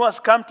person who has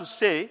come to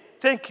say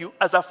thank you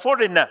as a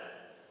foreigner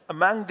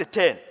among the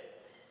 10.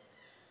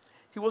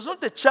 He was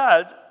not the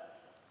child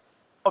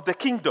of the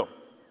kingdom.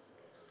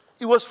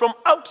 He was from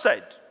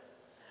outside.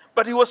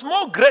 But he was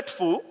more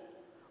grateful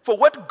for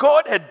what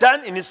God had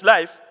done in his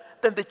life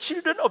than the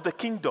children of the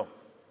kingdom.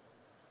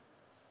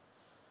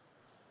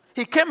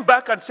 He came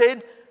back and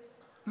said,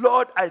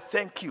 Lord, I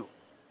thank you.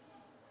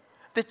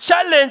 The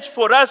challenge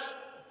for us,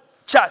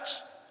 church,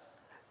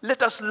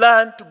 let us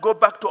learn to go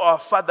back to our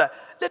Father.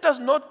 Let us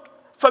not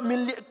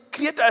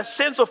create a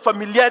sense of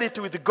familiarity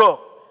with God.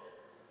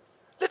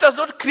 Let us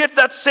not create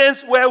that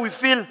sense where we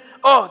feel,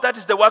 oh, that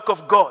is the work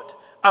of God.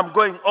 I'm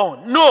going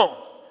on. No.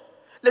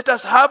 Let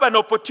us have an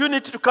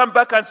opportunity to come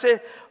back and say,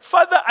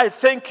 Father, I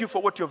thank you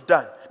for what you've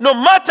done. No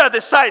matter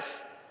the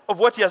size of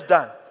what he has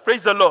done.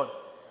 Praise the Lord.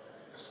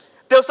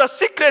 There's a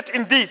secret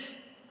in this.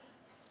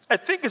 I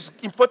think it's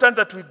important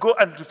that we go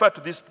and refer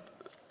to this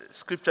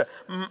scripture.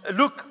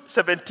 Luke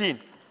 17.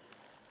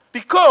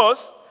 Because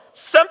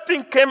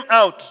something came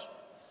out.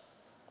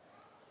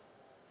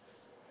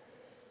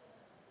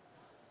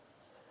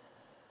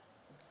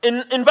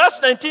 In verse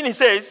 19 he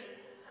says,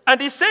 and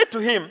he said to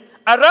him,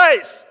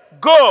 arise,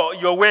 go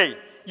your way.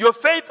 Your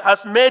faith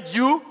has made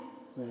you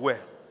well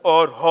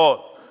or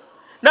whole.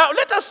 Now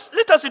let us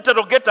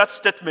interrogate that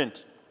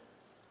statement.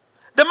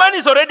 The man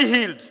is already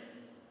healed.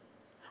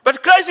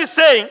 But Christ is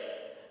saying,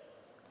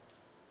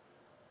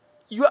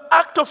 your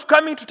act of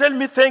coming to tell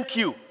me thank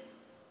you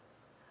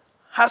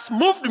has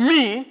moved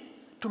me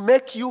to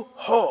make you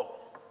whole.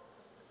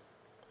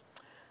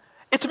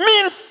 It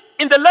means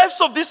in the lives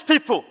of these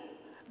people,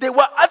 there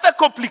were other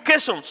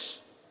complications,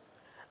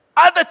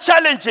 other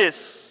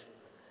challenges.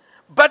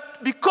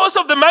 But because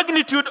of the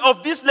magnitude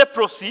of this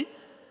leprosy,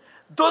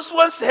 those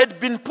ones had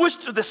been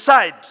pushed to the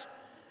side.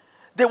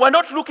 They were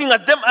not looking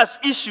at them as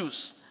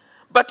issues.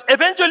 But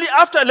eventually,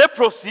 after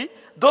leprosy,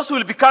 those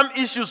will become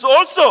issues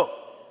also.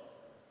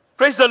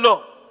 Praise the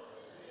Lord.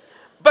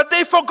 But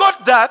they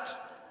forgot that.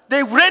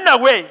 They ran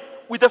away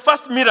with the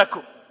first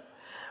miracle.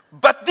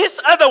 But this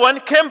other one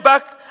came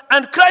back,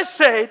 and Christ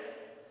said,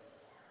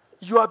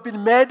 you have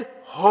been made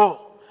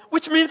whole.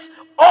 Which means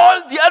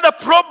all the other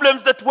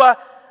problems that were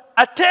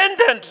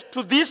attendant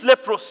to this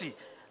leprosy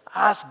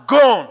has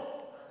gone.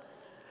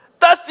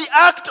 That's the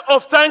act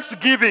of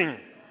thanksgiving.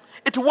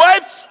 It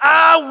wipes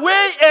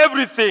away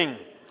everything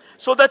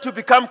so that you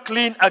become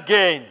clean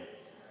again.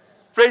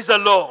 Praise the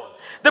Lord.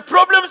 The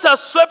problems are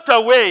swept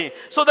away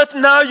so that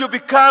now you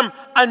become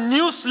a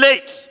new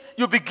slate.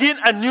 You begin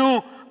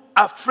anew,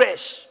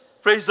 afresh.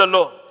 Praise the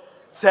Lord.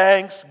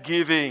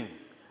 Thanksgiving.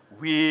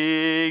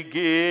 We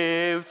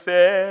give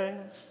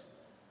thanks.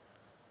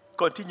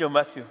 Continue,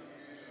 Matthew.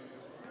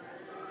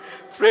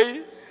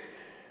 Pray.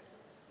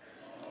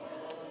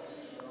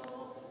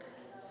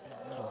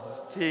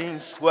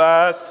 Things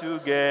work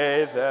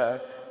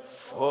together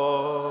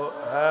for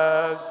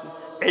our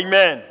good.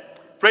 Amen.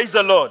 Praise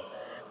the Lord.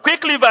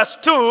 Quickly, verse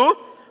 2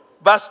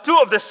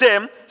 of the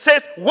same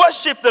says,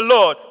 worship the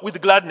Lord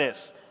with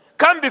gladness.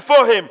 Come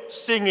before him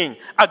singing.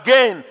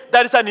 Again,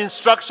 that is an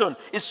instruction.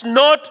 It's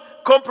not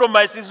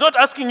compromise. It's not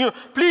asking you,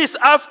 please,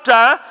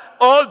 after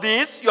all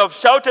this, you have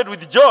shouted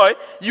with joy,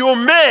 you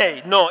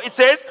may. No, it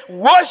says,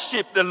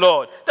 worship the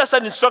Lord. That's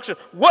an instruction.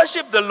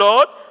 Worship the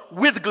Lord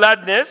with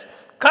gladness.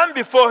 Come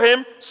before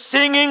him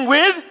singing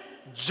with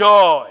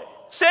joy.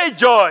 Say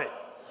joy.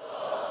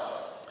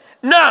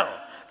 Now,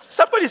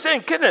 somebody is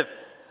saying, Kenneth,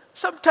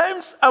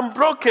 sometimes I'm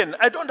broken.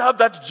 I don't have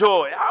that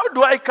joy. How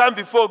do I come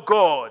before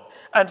God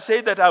and say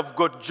that I've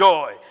got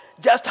joy?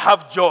 Just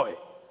have joy.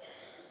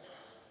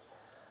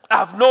 I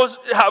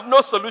have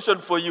no solution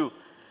for you.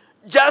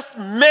 Just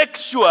make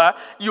sure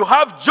you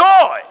have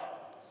joy.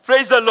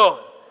 Praise the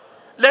Lord.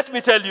 Let me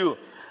tell you,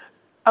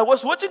 I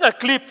was watching a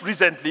clip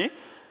recently,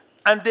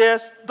 and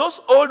there's those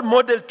old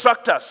model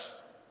tractors.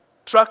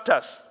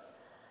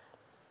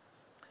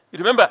 You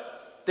remember?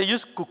 They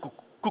use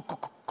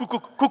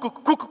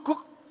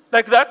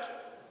like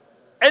that.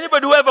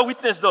 Anybody who ever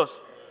witnessed those?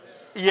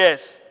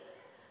 Yes.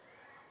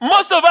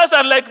 Most of us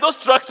are like those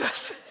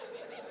tractors.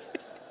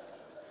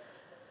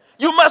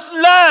 You must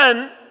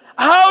learn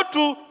how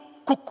to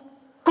cook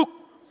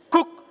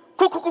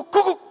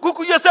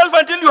yourself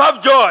until you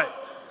have joy.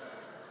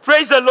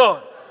 Praise the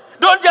Lord.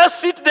 Don't just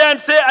sit there and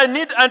say, I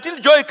need until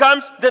joy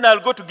comes, then I'll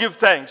go to give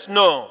thanks.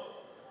 No.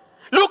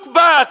 Look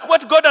back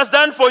what God has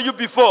done for you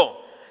before.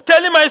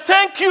 Tell him, I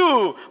thank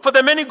you for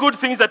the many good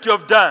things that you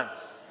have done.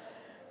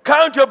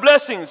 Count your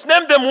blessings.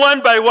 Name them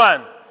one by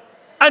one.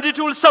 And it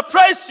will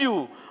surprise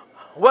you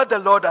what the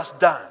Lord has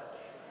done.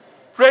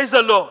 Praise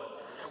the Lord.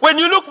 When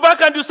you look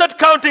back and you start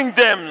counting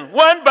them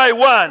one by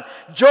one,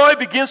 joy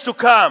begins to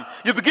come.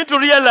 You begin to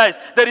realize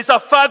there is a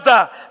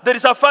Father. There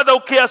is a Father who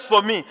cares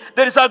for me.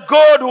 There is a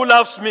God who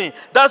loves me.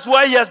 That's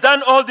why he has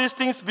done all these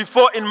things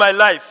before in my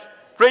life.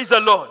 Praise the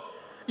Lord.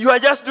 You are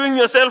just doing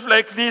yourself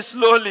like this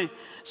slowly.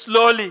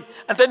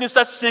 And then you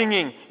start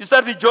singing. You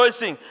start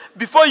rejoicing.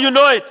 Before you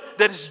know it,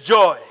 there is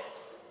joy.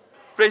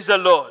 Praise the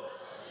Lord.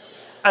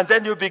 And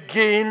then you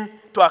begin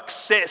to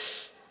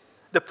access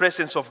the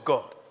presence of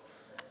God.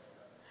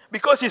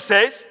 Because he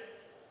says,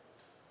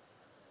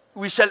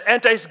 we shall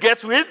enter his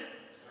gates with.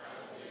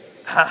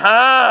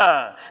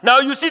 Now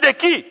you see the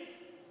key.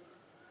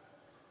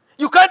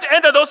 You can't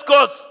enter those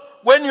courts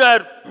when you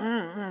are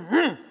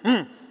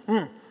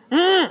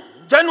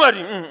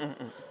January.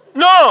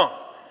 No.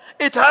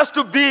 It has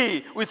to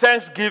be with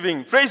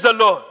thanksgiving. Praise the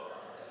Lord.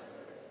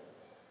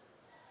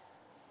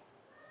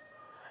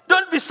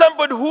 Don't be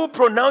somebody who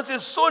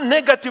pronounces so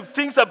negative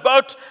things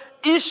about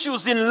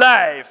issues in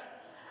life.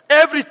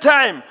 Every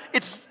time,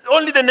 it's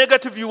only the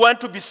negative you want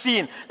to be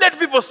seen. Let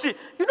people see.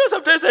 You know,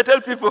 sometimes I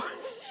tell people,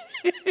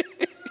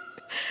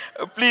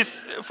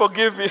 please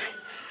forgive me.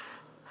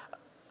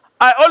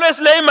 I always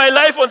lay my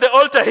life on the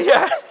altar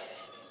here.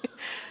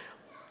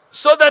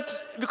 So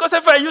that, because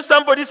if I use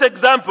somebody's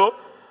example,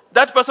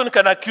 that person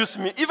can accuse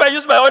me. If I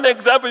use my own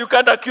example, you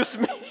can't accuse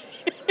me.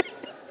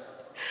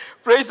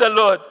 Praise the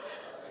Lord.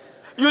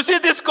 You see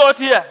this coat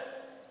here?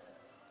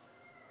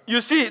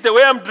 You see the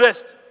way I'm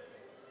dressed?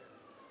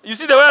 You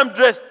see the way I'm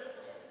dressed?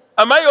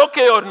 Am I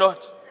okay or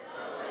not?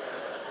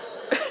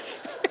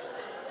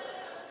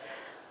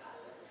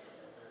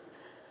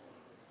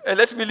 And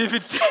let me leave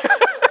it there.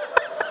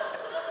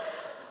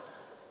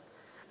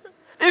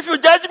 If you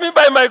judge me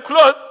by my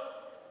clothes,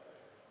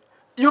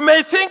 you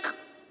may think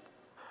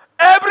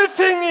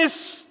everything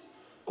is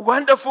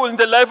wonderful in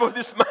the life of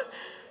this man.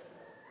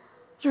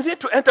 You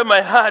need to enter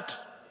my heart.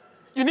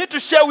 You need to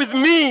share with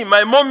me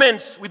my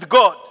moments with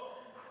God.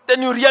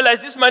 Then you realize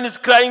this man is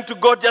crying to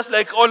God just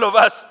like all of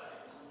us.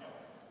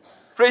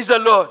 Praise the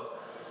Lord.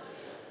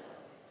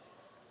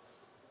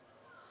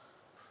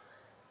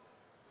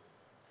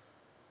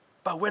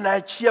 But when I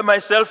cheer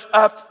myself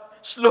up,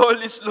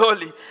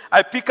 slowly,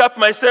 I pick up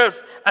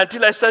myself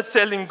until I start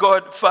telling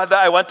God, Father,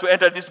 I want to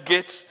enter this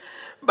gate.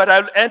 But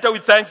I'll enter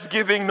with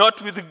thanksgiving,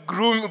 not with a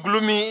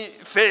gloomy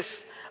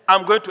face.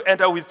 I'm going to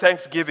enter with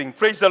thanksgiving.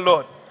 Praise the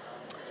Lord.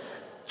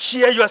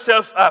 Cheer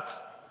yourself up.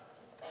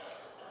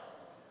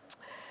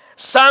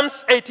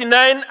 Psalms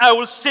 89, I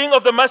will sing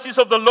of the mercies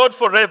of the Lord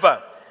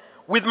forever.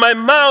 With my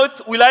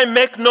mouth will I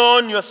make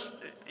known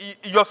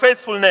your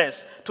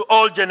faithfulness to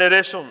all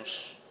generations.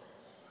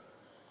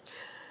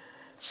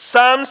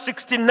 Psalm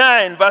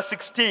 69, verse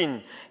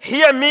 16.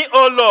 Hear me,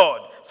 O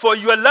Lord, for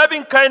your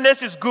loving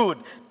kindness is good.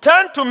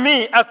 Turn to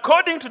me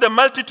according to the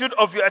multitude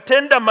of your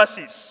tender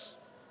mercies.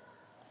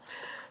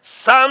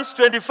 Psalms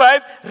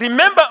 25.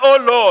 Remember, O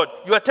Lord,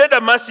 your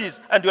tender mercies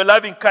and your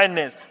loving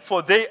kindness,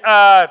 for they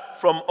are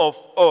from of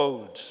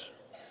old.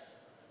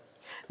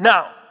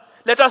 Now,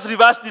 let us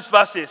reverse these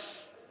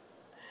verses.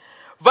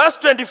 Verse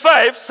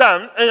 25,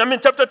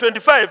 chapter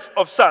 25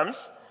 of Psalms,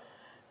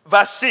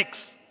 verse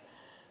 6.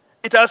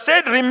 It has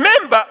said,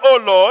 remember,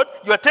 O Lord,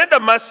 your tender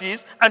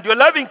mercies and your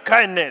loving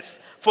kindness,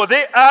 for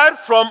they are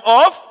from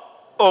of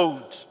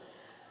old.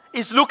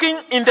 It's looking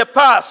in the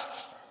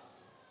past.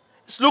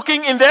 It's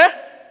looking in the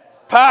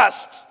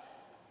past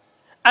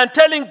and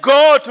telling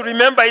God to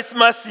remember his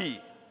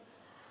mercy.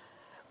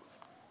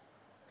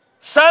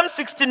 Psalm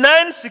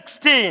 69,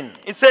 16,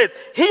 it says,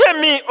 hear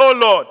me, O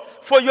Lord,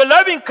 for your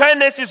loving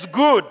kindness is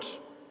good.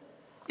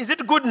 Is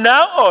it good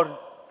now or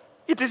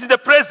it is in the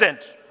present?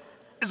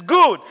 It's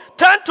good.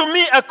 Turn to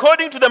me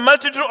according to the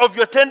multitude of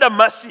your tender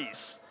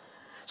mercies.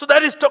 So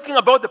that is talking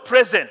about the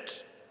present.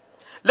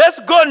 Let's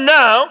go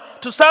now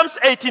to Psalms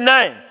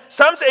 89.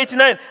 Psalms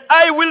 89.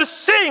 I will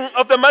sing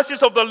of the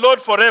mercies of the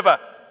Lord forever.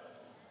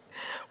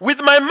 With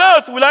my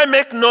mouth will I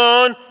make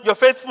known your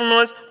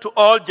faithfulness to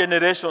all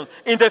generations.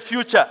 In the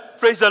future.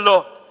 Praise the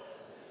Lord.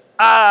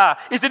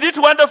 Isn't it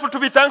wonderful to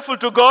be thankful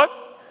to God?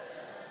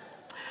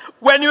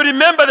 When you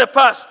remember the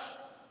past,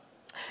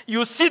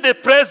 you see the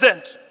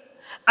present,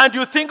 and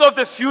you think of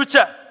the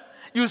future,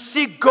 you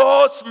see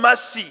God's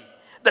mercy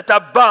that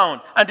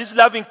abound and his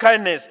loving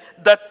kindness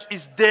that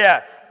is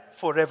there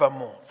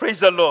forevermore. Praise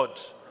the Lord.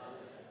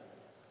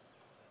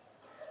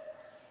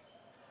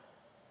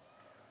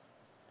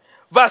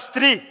 Verse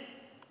 3.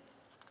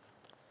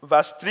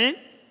 Verse 3.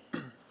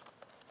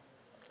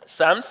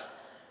 Psalms.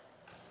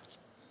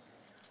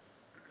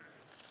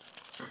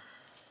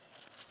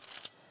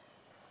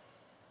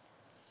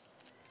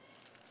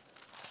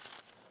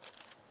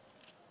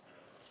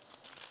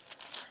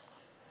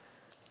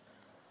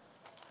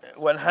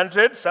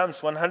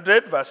 Psalms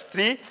 100, verse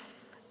 3.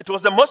 It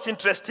was the most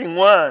interesting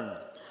one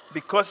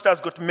because it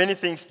has got many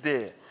things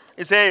there.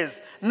 It says,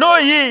 know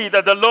ye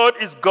that the Lord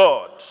is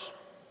God.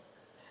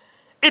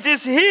 It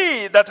is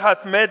he that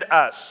hath made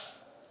us,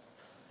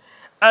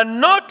 and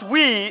not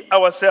we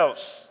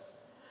ourselves.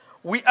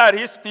 We are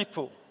his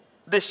people,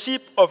 the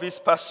sheep of his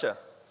pasture.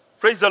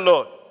 Praise the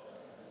Lord.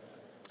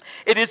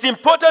 It is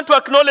important to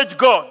acknowledge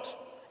God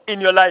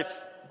in your life.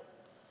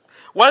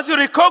 Once you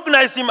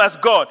recognize him as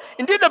God,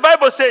 indeed the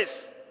Bible says,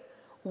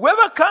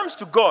 whoever comes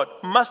to God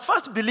must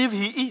first believe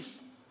he is.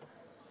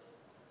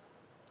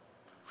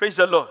 Praise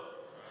the Lord.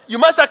 You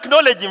must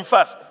acknowledge him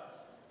first.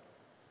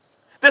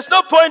 There's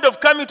no point of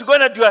coming to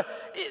God and you are,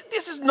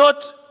 this is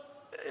not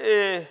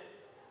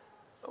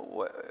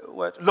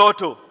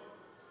lotto.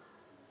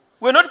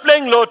 We're not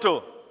playing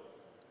lotto.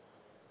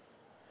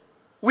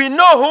 We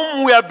know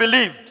whom we have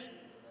believed.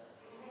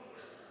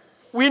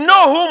 We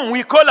know whom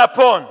we call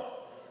upon.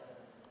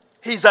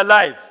 He's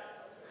alive.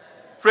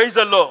 Praise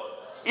the Lord.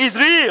 He's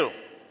real.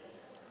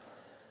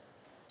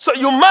 So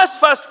you must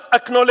first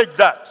acknowledge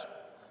that.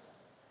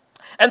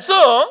 And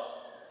so,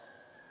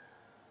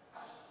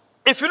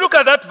 if you look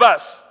at that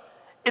verse,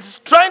 it's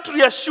trying to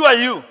reassure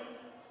you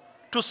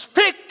to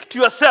speak to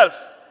yourself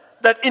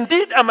that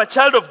indeed I'm a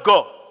child of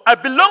God. I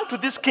belong to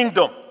this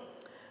kingdom.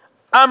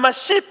 I'm a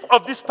sheep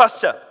of this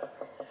pasture.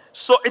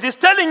 So it is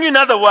telling you, in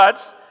other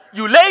words,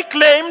 you lay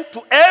claim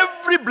to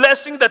every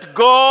blessing that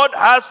God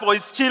has for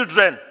his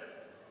children.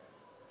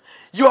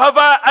 You have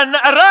a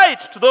right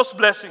to those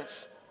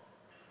blessings.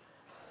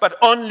 But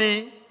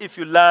only if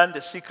you learn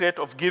the secret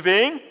of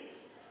giving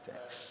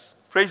thanks.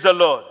 Praise the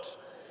Lord.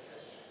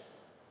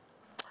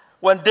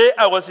 One day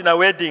I was in a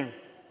wedding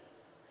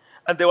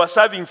and they were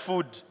serving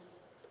food.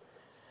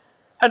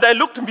 And I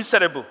looked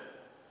miserable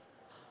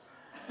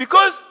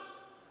because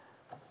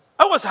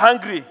I was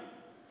hungry.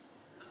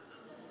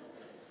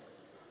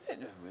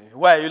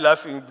 Why are you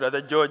laughing,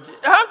 Brother George?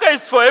 Hunger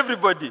is for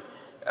everybody.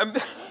 And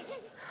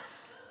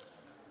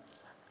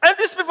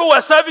these people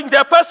were serving, they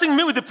are passing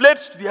me with the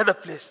plates to the other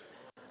place.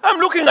 I'm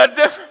looking at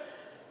them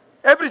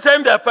every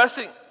time they are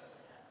passing.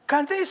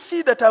 Can they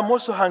see that I'm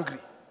also hungry?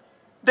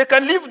 They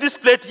can leave this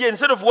plate here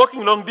instead of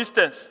walking long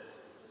distance.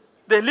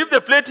 They leave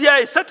the plate here,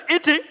 I start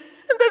eating,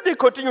 and then they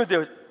continue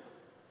their.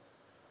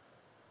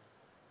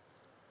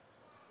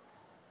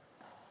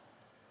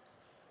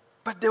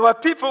 But there were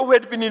people who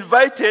had been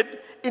invited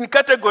in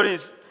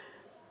categories.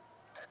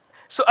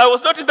 So I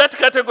was not in that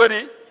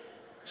category.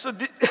 So,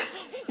 that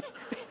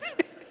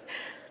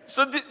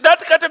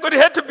category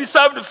had to be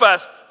served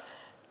first.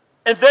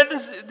 And then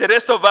the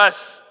rest of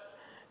us,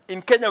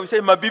 in Kenya we say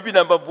Mabibi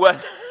number one.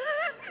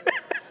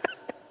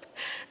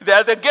 They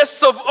are the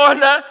guests of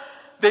honor,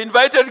 the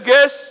invited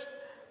guests,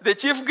 the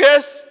chief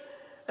guests,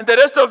 and the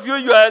rest of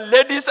you are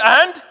ladies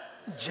and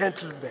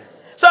gentlemen.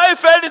 So I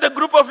fell in the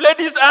group of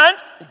ladies and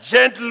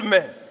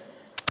gentlemen.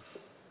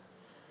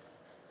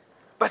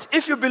 But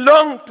if you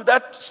belong to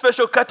that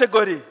special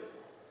category,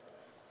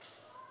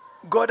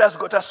 God has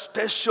got a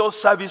special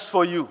service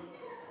for you.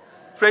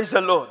 Praise the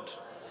Lord.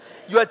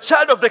 You are a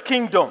child of the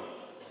kingdom.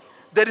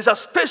 There is a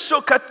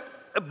special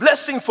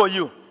blessing for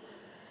you.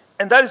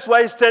 And that is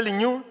why he's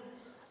telling you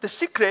the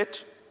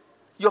secret,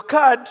 your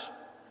card,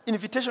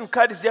 invitation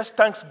card is just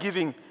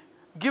thanksgiving.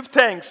 Give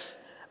thanks.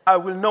 I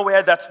will know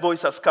where that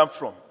voice has come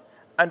from.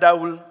 And I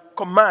will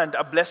command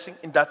a blessing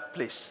in that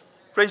place.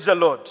 Praise the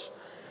Lord.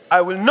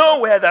 I will know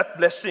where that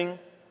blessing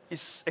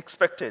is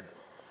expected.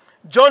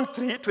 John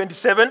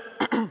 3:27.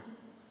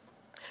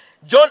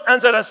 John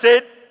answered and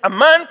said, a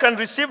man can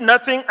receive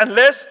nothing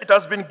unless it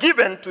has been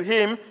given to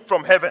him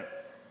from heaven.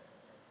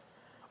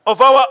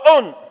 Of our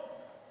own,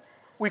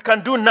 we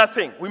can do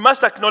nothing. We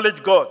must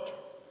acknowledge God.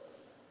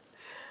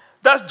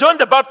 That's John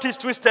the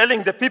Baptist who is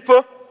telling the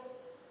people,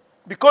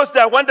 because they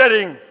are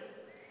wondering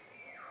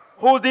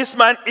who this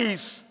man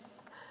is,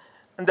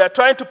 and they are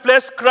trying to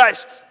place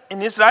Christ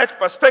in his right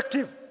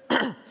perspective.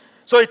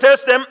 So he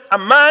tells them, a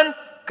man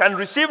can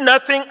receive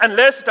nothing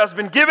unless it has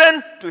been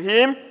given to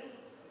him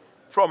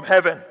from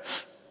heaven.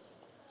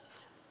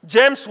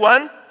 James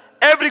 1,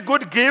 every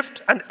good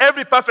gift and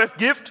every perfect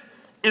gift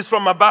is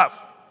from above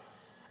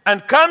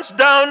and comes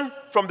down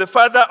from the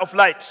Father of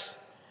lights,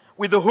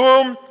 with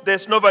whom there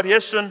is no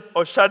variation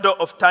or shadow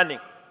of turning.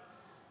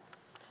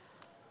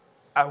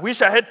 I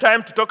wish I had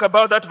time to talk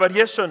about that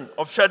variation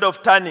of shadow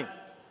of turning.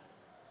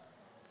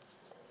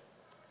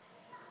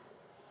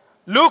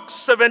 Luke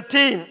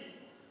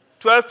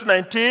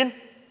 17:12-19.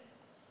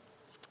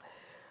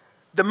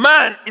 The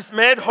man is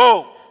made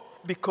whole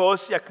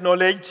because he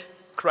acknowledged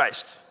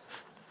Christ.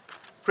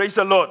 Praise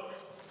the Lord.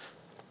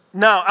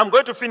 Now, I'm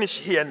going to finish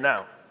here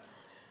now.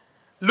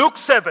 Luke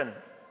 7.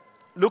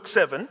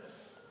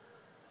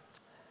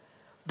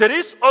 There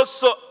is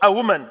also a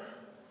woman.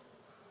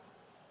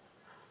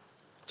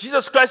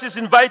 Jesus Christ is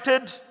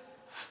invited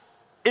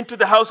into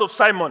the house of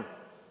Simon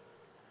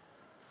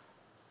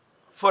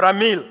for a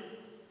meal.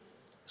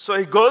 So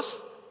he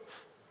goes,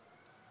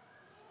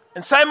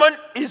 and Simon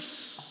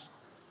is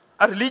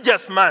a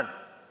religious man.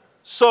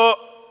 So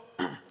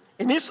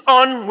in his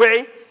own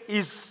way,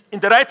 he's in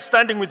the right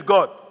standing with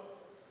God.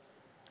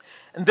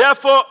 And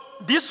therefore,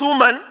 this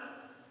woman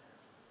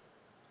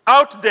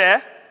out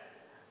there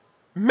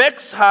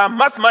makes her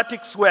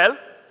mathematics well,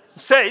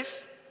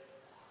 says,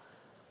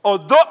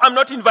 although I'm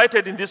not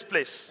invited in this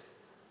place,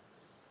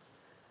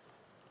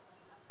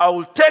 I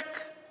will take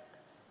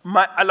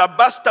my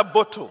alabaster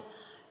bottle,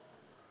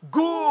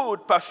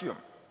 good perfume.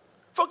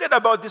 Forget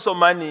about this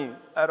Omani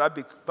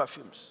Arabic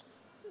perfumes.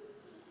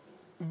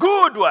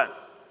 Good one.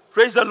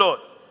 Praise the Lord.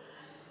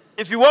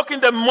 If you walk in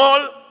the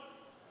mall,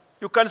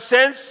 you can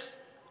sense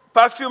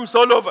perfumes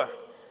all over.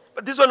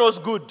 But this one was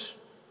good.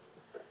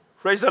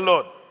 Praise the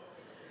Lord.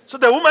 So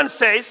the woman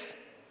says,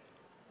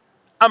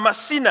 I'm a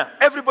sinner.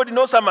 Everybody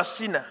knows I'm a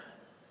sinner.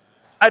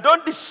 I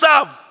don't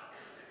deserve.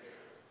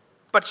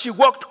 But she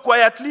walked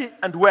quietly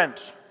and went.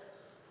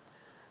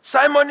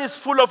 Simon is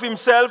full of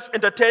himself,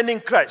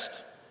 entertaining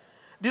Christ.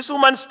 This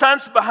woman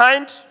stands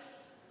behind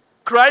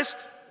Christ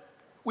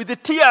with the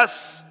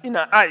tears in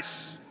her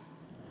eyes.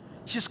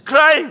 She's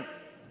crying.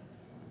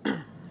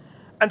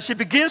 And she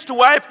begins to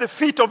wipe the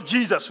feet of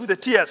Jesus with the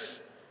tears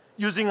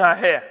using her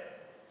hair.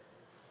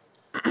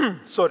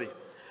 Sorry.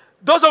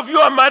 Those of you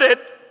who are married,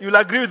 you'll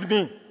agree with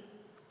me.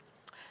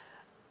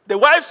 The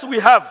wives we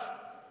have,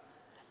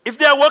 if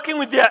they are working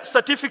with their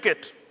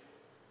certificate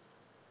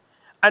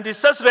and it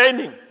starts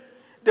raining,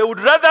 they would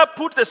rather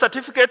put the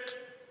certificate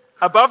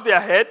above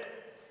their head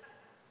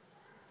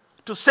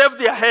to save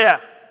their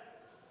hair.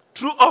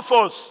 True or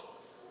false?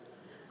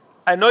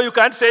 I know you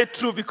can't say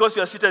true because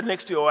you are seated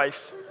next to your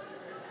wife.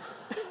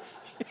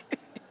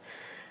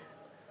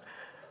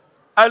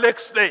 I'll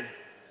explain.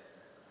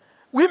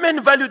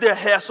 Women value their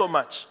hair so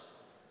much.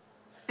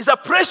 It's a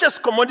precious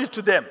commodity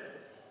to them.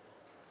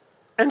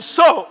 And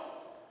so,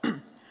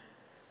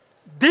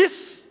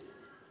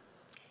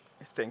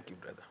 thank you,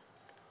 brother.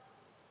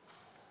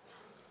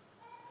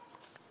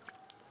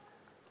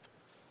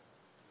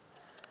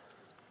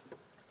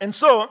 And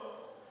so,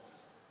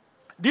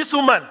 this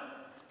woman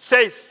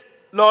says,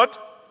 Lord,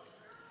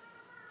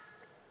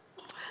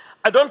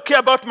 I don't care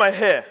about my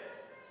hair,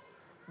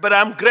 but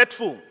I'm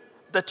grateful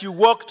that you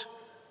walked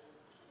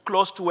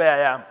close to where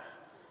I am.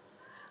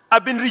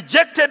 I've been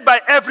rejected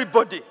by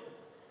everybody.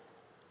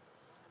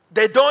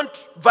 They don't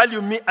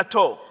value me at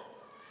all.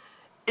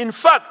 In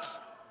fact,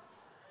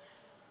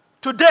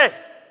 today,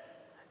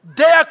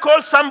 dare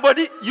call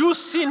somebody, you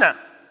sinner.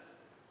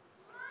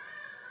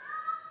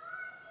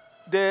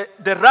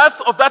 the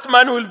wrath of that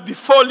man will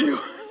befall you.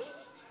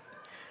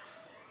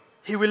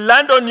 He will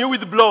land on you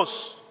with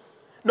blows.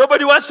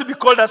 Nobody wants to be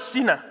called a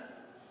sinner.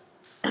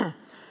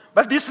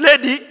 But this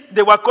lady,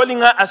 they were calling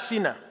her a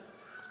sinner.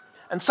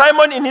 And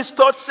Simon in his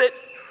thoughts said,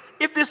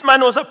 if this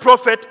man was a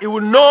prophet, he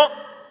will know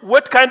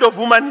what kind of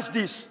woman is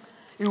this.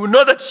 He will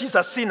know that she's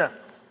a sinner.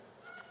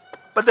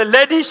 But the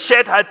lady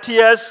shed her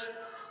tears,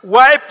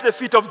 wiped the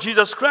feet of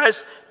Jesus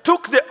Christ,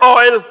 took the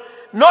oil,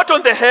 not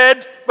on the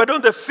head, but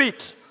on the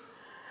feet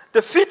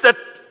that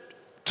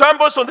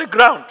trembles on the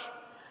ground,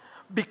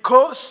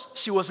 because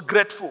she was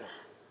grateful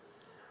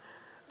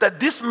that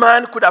this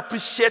man could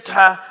appreciate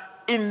her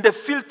in the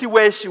filthy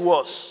way she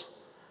was.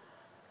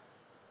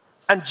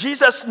 And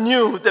Jesus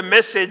knew the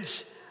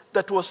message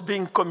that was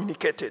being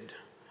communicated.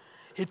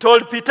 He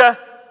told Peter,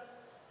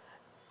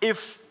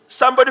 if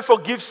somebody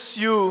forgives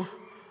you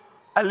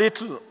a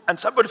little and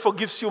somebody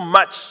forgives you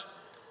much,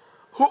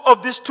 who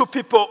of these two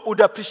people would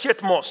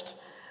appreciate most?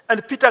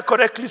 And Peter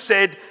correctly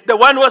said, the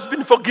one who has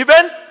been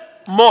forgiven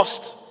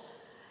most.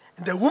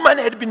 And the woman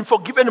had been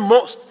forgiven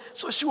most,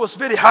 so she was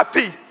very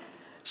happy.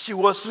 She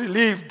was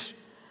relieved.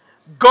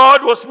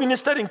 God was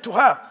ministering to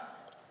her.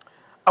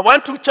 I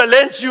want to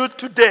challenge you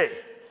today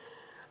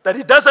that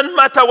it doesn't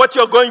matter what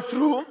you're going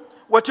through,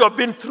 what you've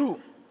been through.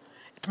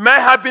 It may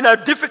have been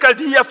a difficult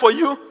year for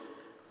you.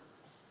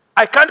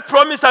 I can't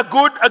promise a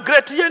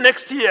great year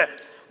next year,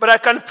 but I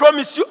can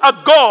promise you a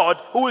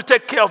God who will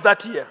take care of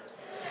that year.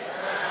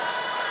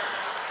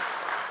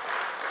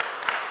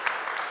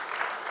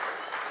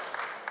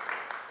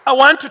 I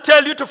want to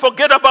tell you to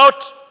forget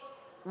about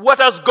what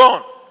has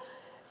gone.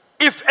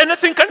 If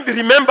anything can be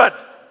remembered,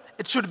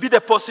 it should be the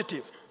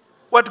positive.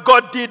 What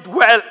God did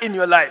well in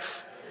your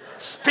life.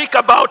 Speak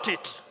about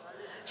it.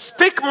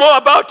 Speak more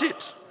about it.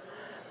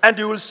 And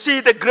you will see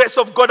the grace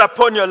of God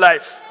upon your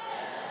life.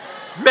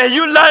 May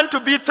you learn to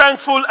be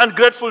thankful and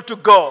grateful to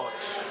God.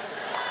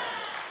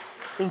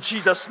 In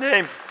Jesus'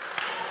 name.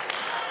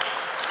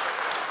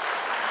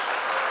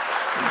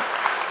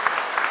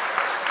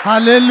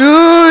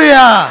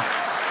 Hallelujah.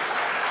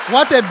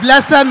 What a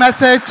blessed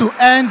message to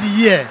end the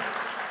year.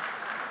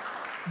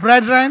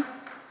 Brethren,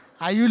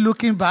 are you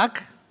looking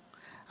back?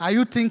 Are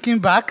you thinking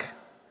back?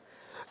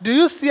 Do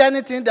you see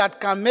anything that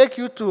can make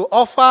you to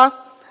offer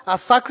a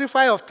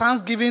sacrifice of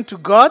thanksgiving to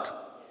God?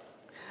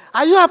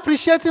 Are you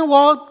appreciating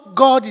what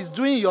God is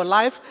doing in your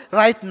life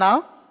right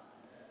now?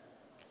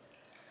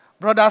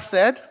 Brother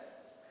said,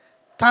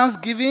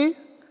 thanksgiving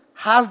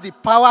has the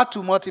power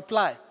to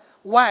multiply.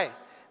 Why?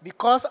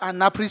 Because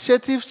an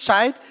appreciative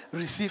child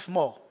receives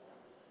more.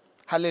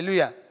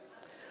 Hallelujah.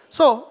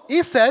 So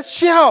he said,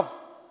 share up.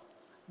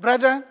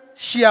 Brethren,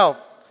 share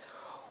up.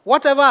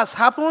 Whatever has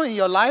happened in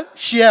your life,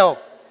 share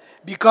up.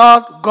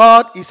 Because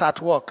God is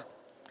at work.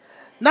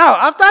 Now,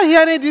 after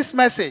hearing this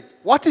message,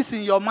 what is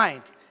in your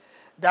mind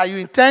that you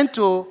intend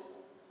to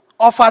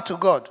offer to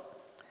God?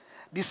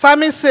 The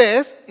psalmist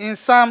says in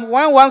Psalm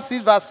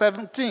 116 verse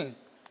 17,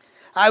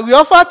 I will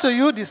offer to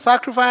you the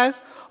sacrifice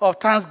of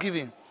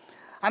thanksgiving,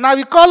 and I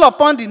will call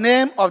upon the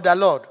name of the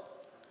Lord.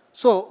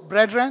 So,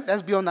 brethren,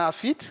 let's be on our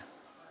feet.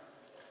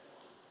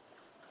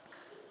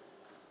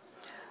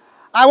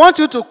 I want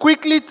you to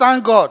quickly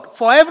thank God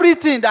for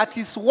everything that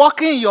is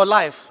working in your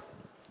life.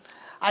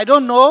 I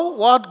don't know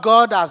what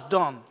God has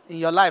done in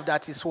your life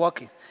that is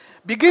working.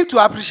 Begin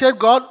to appreciate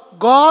God.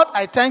 God,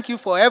 I thank you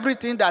for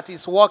everything that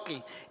is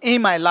working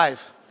in my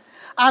life.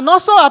 And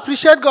also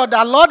appreciate God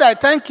that, Lord, I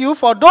thank you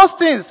for those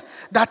things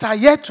that are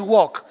yet to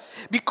work,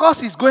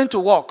 because it's going to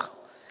work.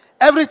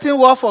 Everything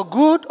works for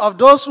good of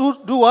those who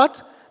do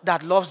what?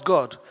 That loves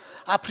God.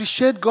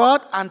 Appreciate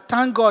God and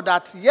thank God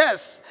that,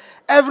 yes,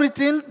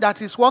 everything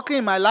that is working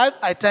in my life,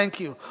 I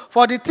thank you.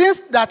 For the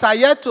things that are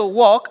yet to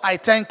work, I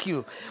thank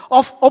you.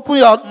 Open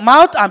your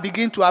mouth and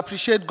begin to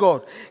appreciate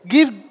God.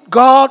 Give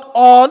God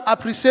all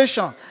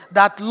appreciation.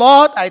 That,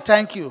 Lord, I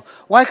thank you.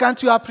 Why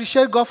can't you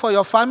appreciate God for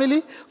your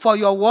family, for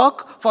your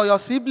work, for your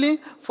sibling,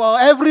 for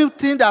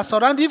everything that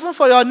surrounds, even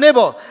for your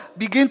neighbor?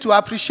 Begin to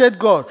appreciate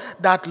God.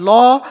 That,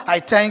 Lord,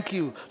 I thank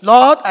you.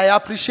 Lord, I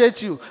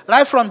appreciate you.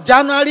 Right from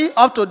January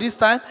up to this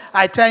time,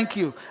 I thank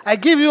you. I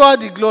give you all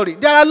the glory.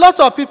 There are a lot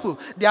of people,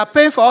 they are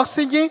paying for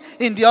oxygen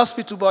in the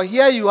hospital, but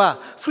here you are,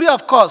 free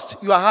of cost,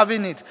 you are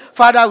having it.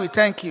 Father, we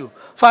thank you.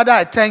 Father,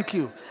 I thank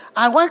you.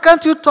 And why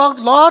can't you talk,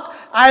 Lord,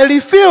 I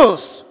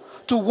refuse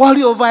to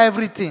worry over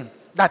everything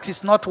that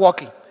is not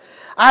working.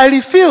 I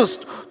refuse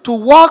to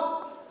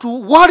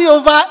worry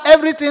over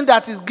everything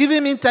that is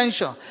giving me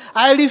tension.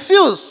 I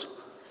refuse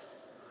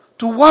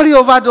to worry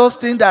over those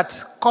things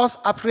that cause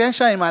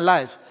apprehension in my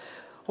life.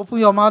 Open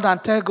your mouth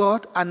and tell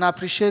God and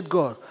appreciate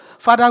God.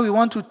 Father, we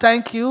want to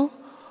thank you.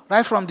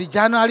 Right from the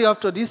January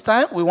up to this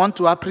time, we want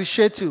to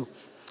appreciate you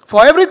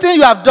for everything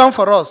you have done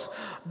for us.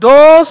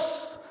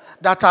 Those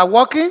that are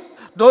working,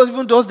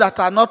 Even those that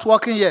are not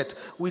working yet,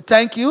 we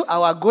thank you.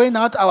 Our going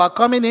out, our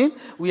coming in,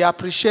 we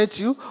appreciate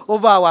you.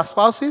 Over our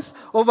spouses,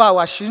 over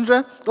our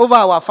children, over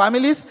our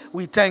families,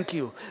 we thank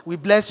you. We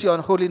bless your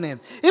holy name.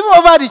 Even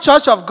over the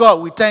church of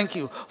God, we thank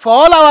you. For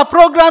all our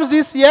programs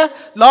this year,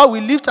 Lord,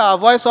 we lift our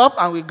voice up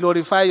and we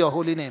glorify your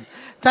holy name.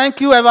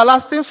 Thank you,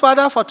 everlasting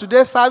Father, for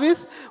today's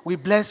service. We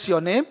bless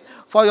your name.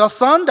 For your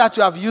Son that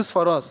you have used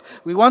for us.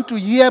 We want to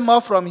hear more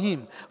from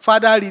him.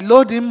 Father,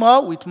 reload him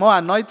more with more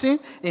anointing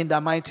in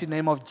the mighty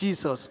name of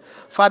Jesus.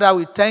 Father,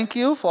 we thank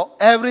you for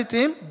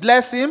everything.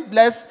 Bless him,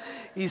 bless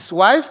his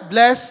wife,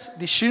 bless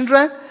the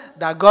children,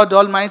 that God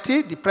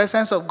Almighty, the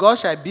presence of God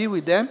shall be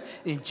with them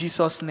in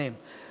Jesus' name.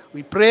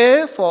 We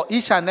pray for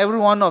each and every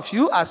one of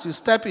you as you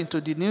step into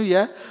the new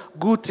year.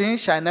 Good things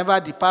shall never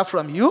depart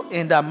from you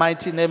in the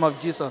mighty name of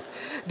Jesus.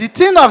 The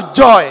thing of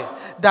joy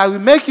that will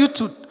make you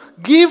to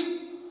give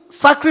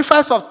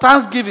sacrifice of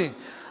thanksgiving,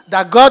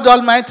 that God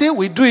Almighty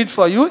will do it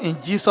for you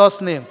in Jesus'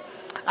 name.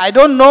 I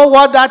don't know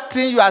what that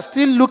thing you are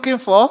still looking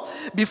for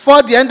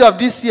before the end of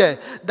this year,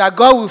 that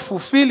God will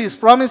fulfill his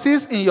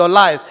promises in your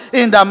life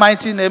in the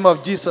mighty name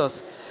of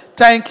Jesus.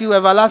 Thank you,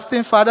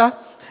 everlasting Father.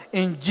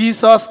 In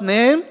Jesus'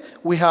 name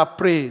we have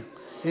prayed.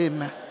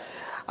 Amen.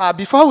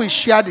 Before we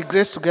share the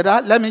grace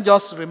together, let me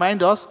just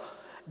remind us,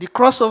 the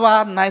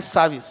crossover night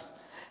service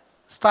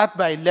starts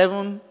by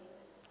 11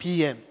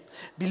 p.m.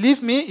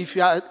 Believe me,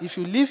 if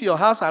you leave your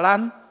house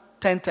around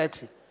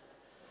 10:30,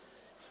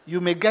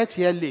 you may get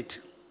here late.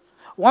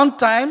 One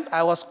time,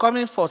 I was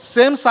coming for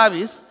same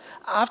service.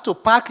 I have to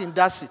park in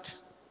that seat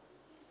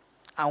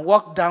and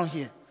walk down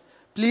here.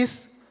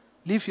 Please,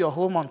 leave your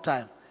home on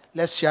time.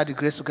 Let's share the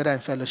grace together in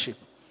fellowship.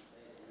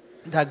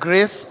 The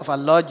grace of our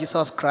Lord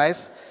Jesus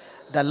Christ,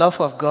 the love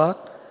of God,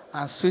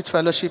 and sweet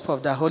fellowship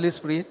of the Holy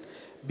Spirit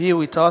be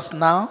with us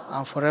now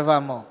and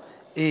forevermore.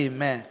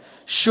 Amen.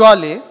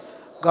 Surely,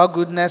 God's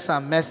goodness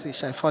and mercy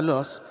shall follow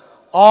us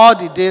all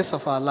the days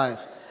of our life,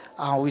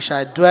 and we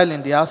shall dwell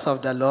in the house of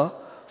the Lord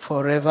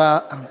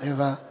forever and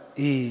ever.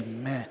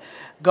 Amen.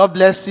 God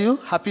bless you.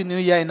 Happy New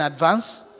Year in advance.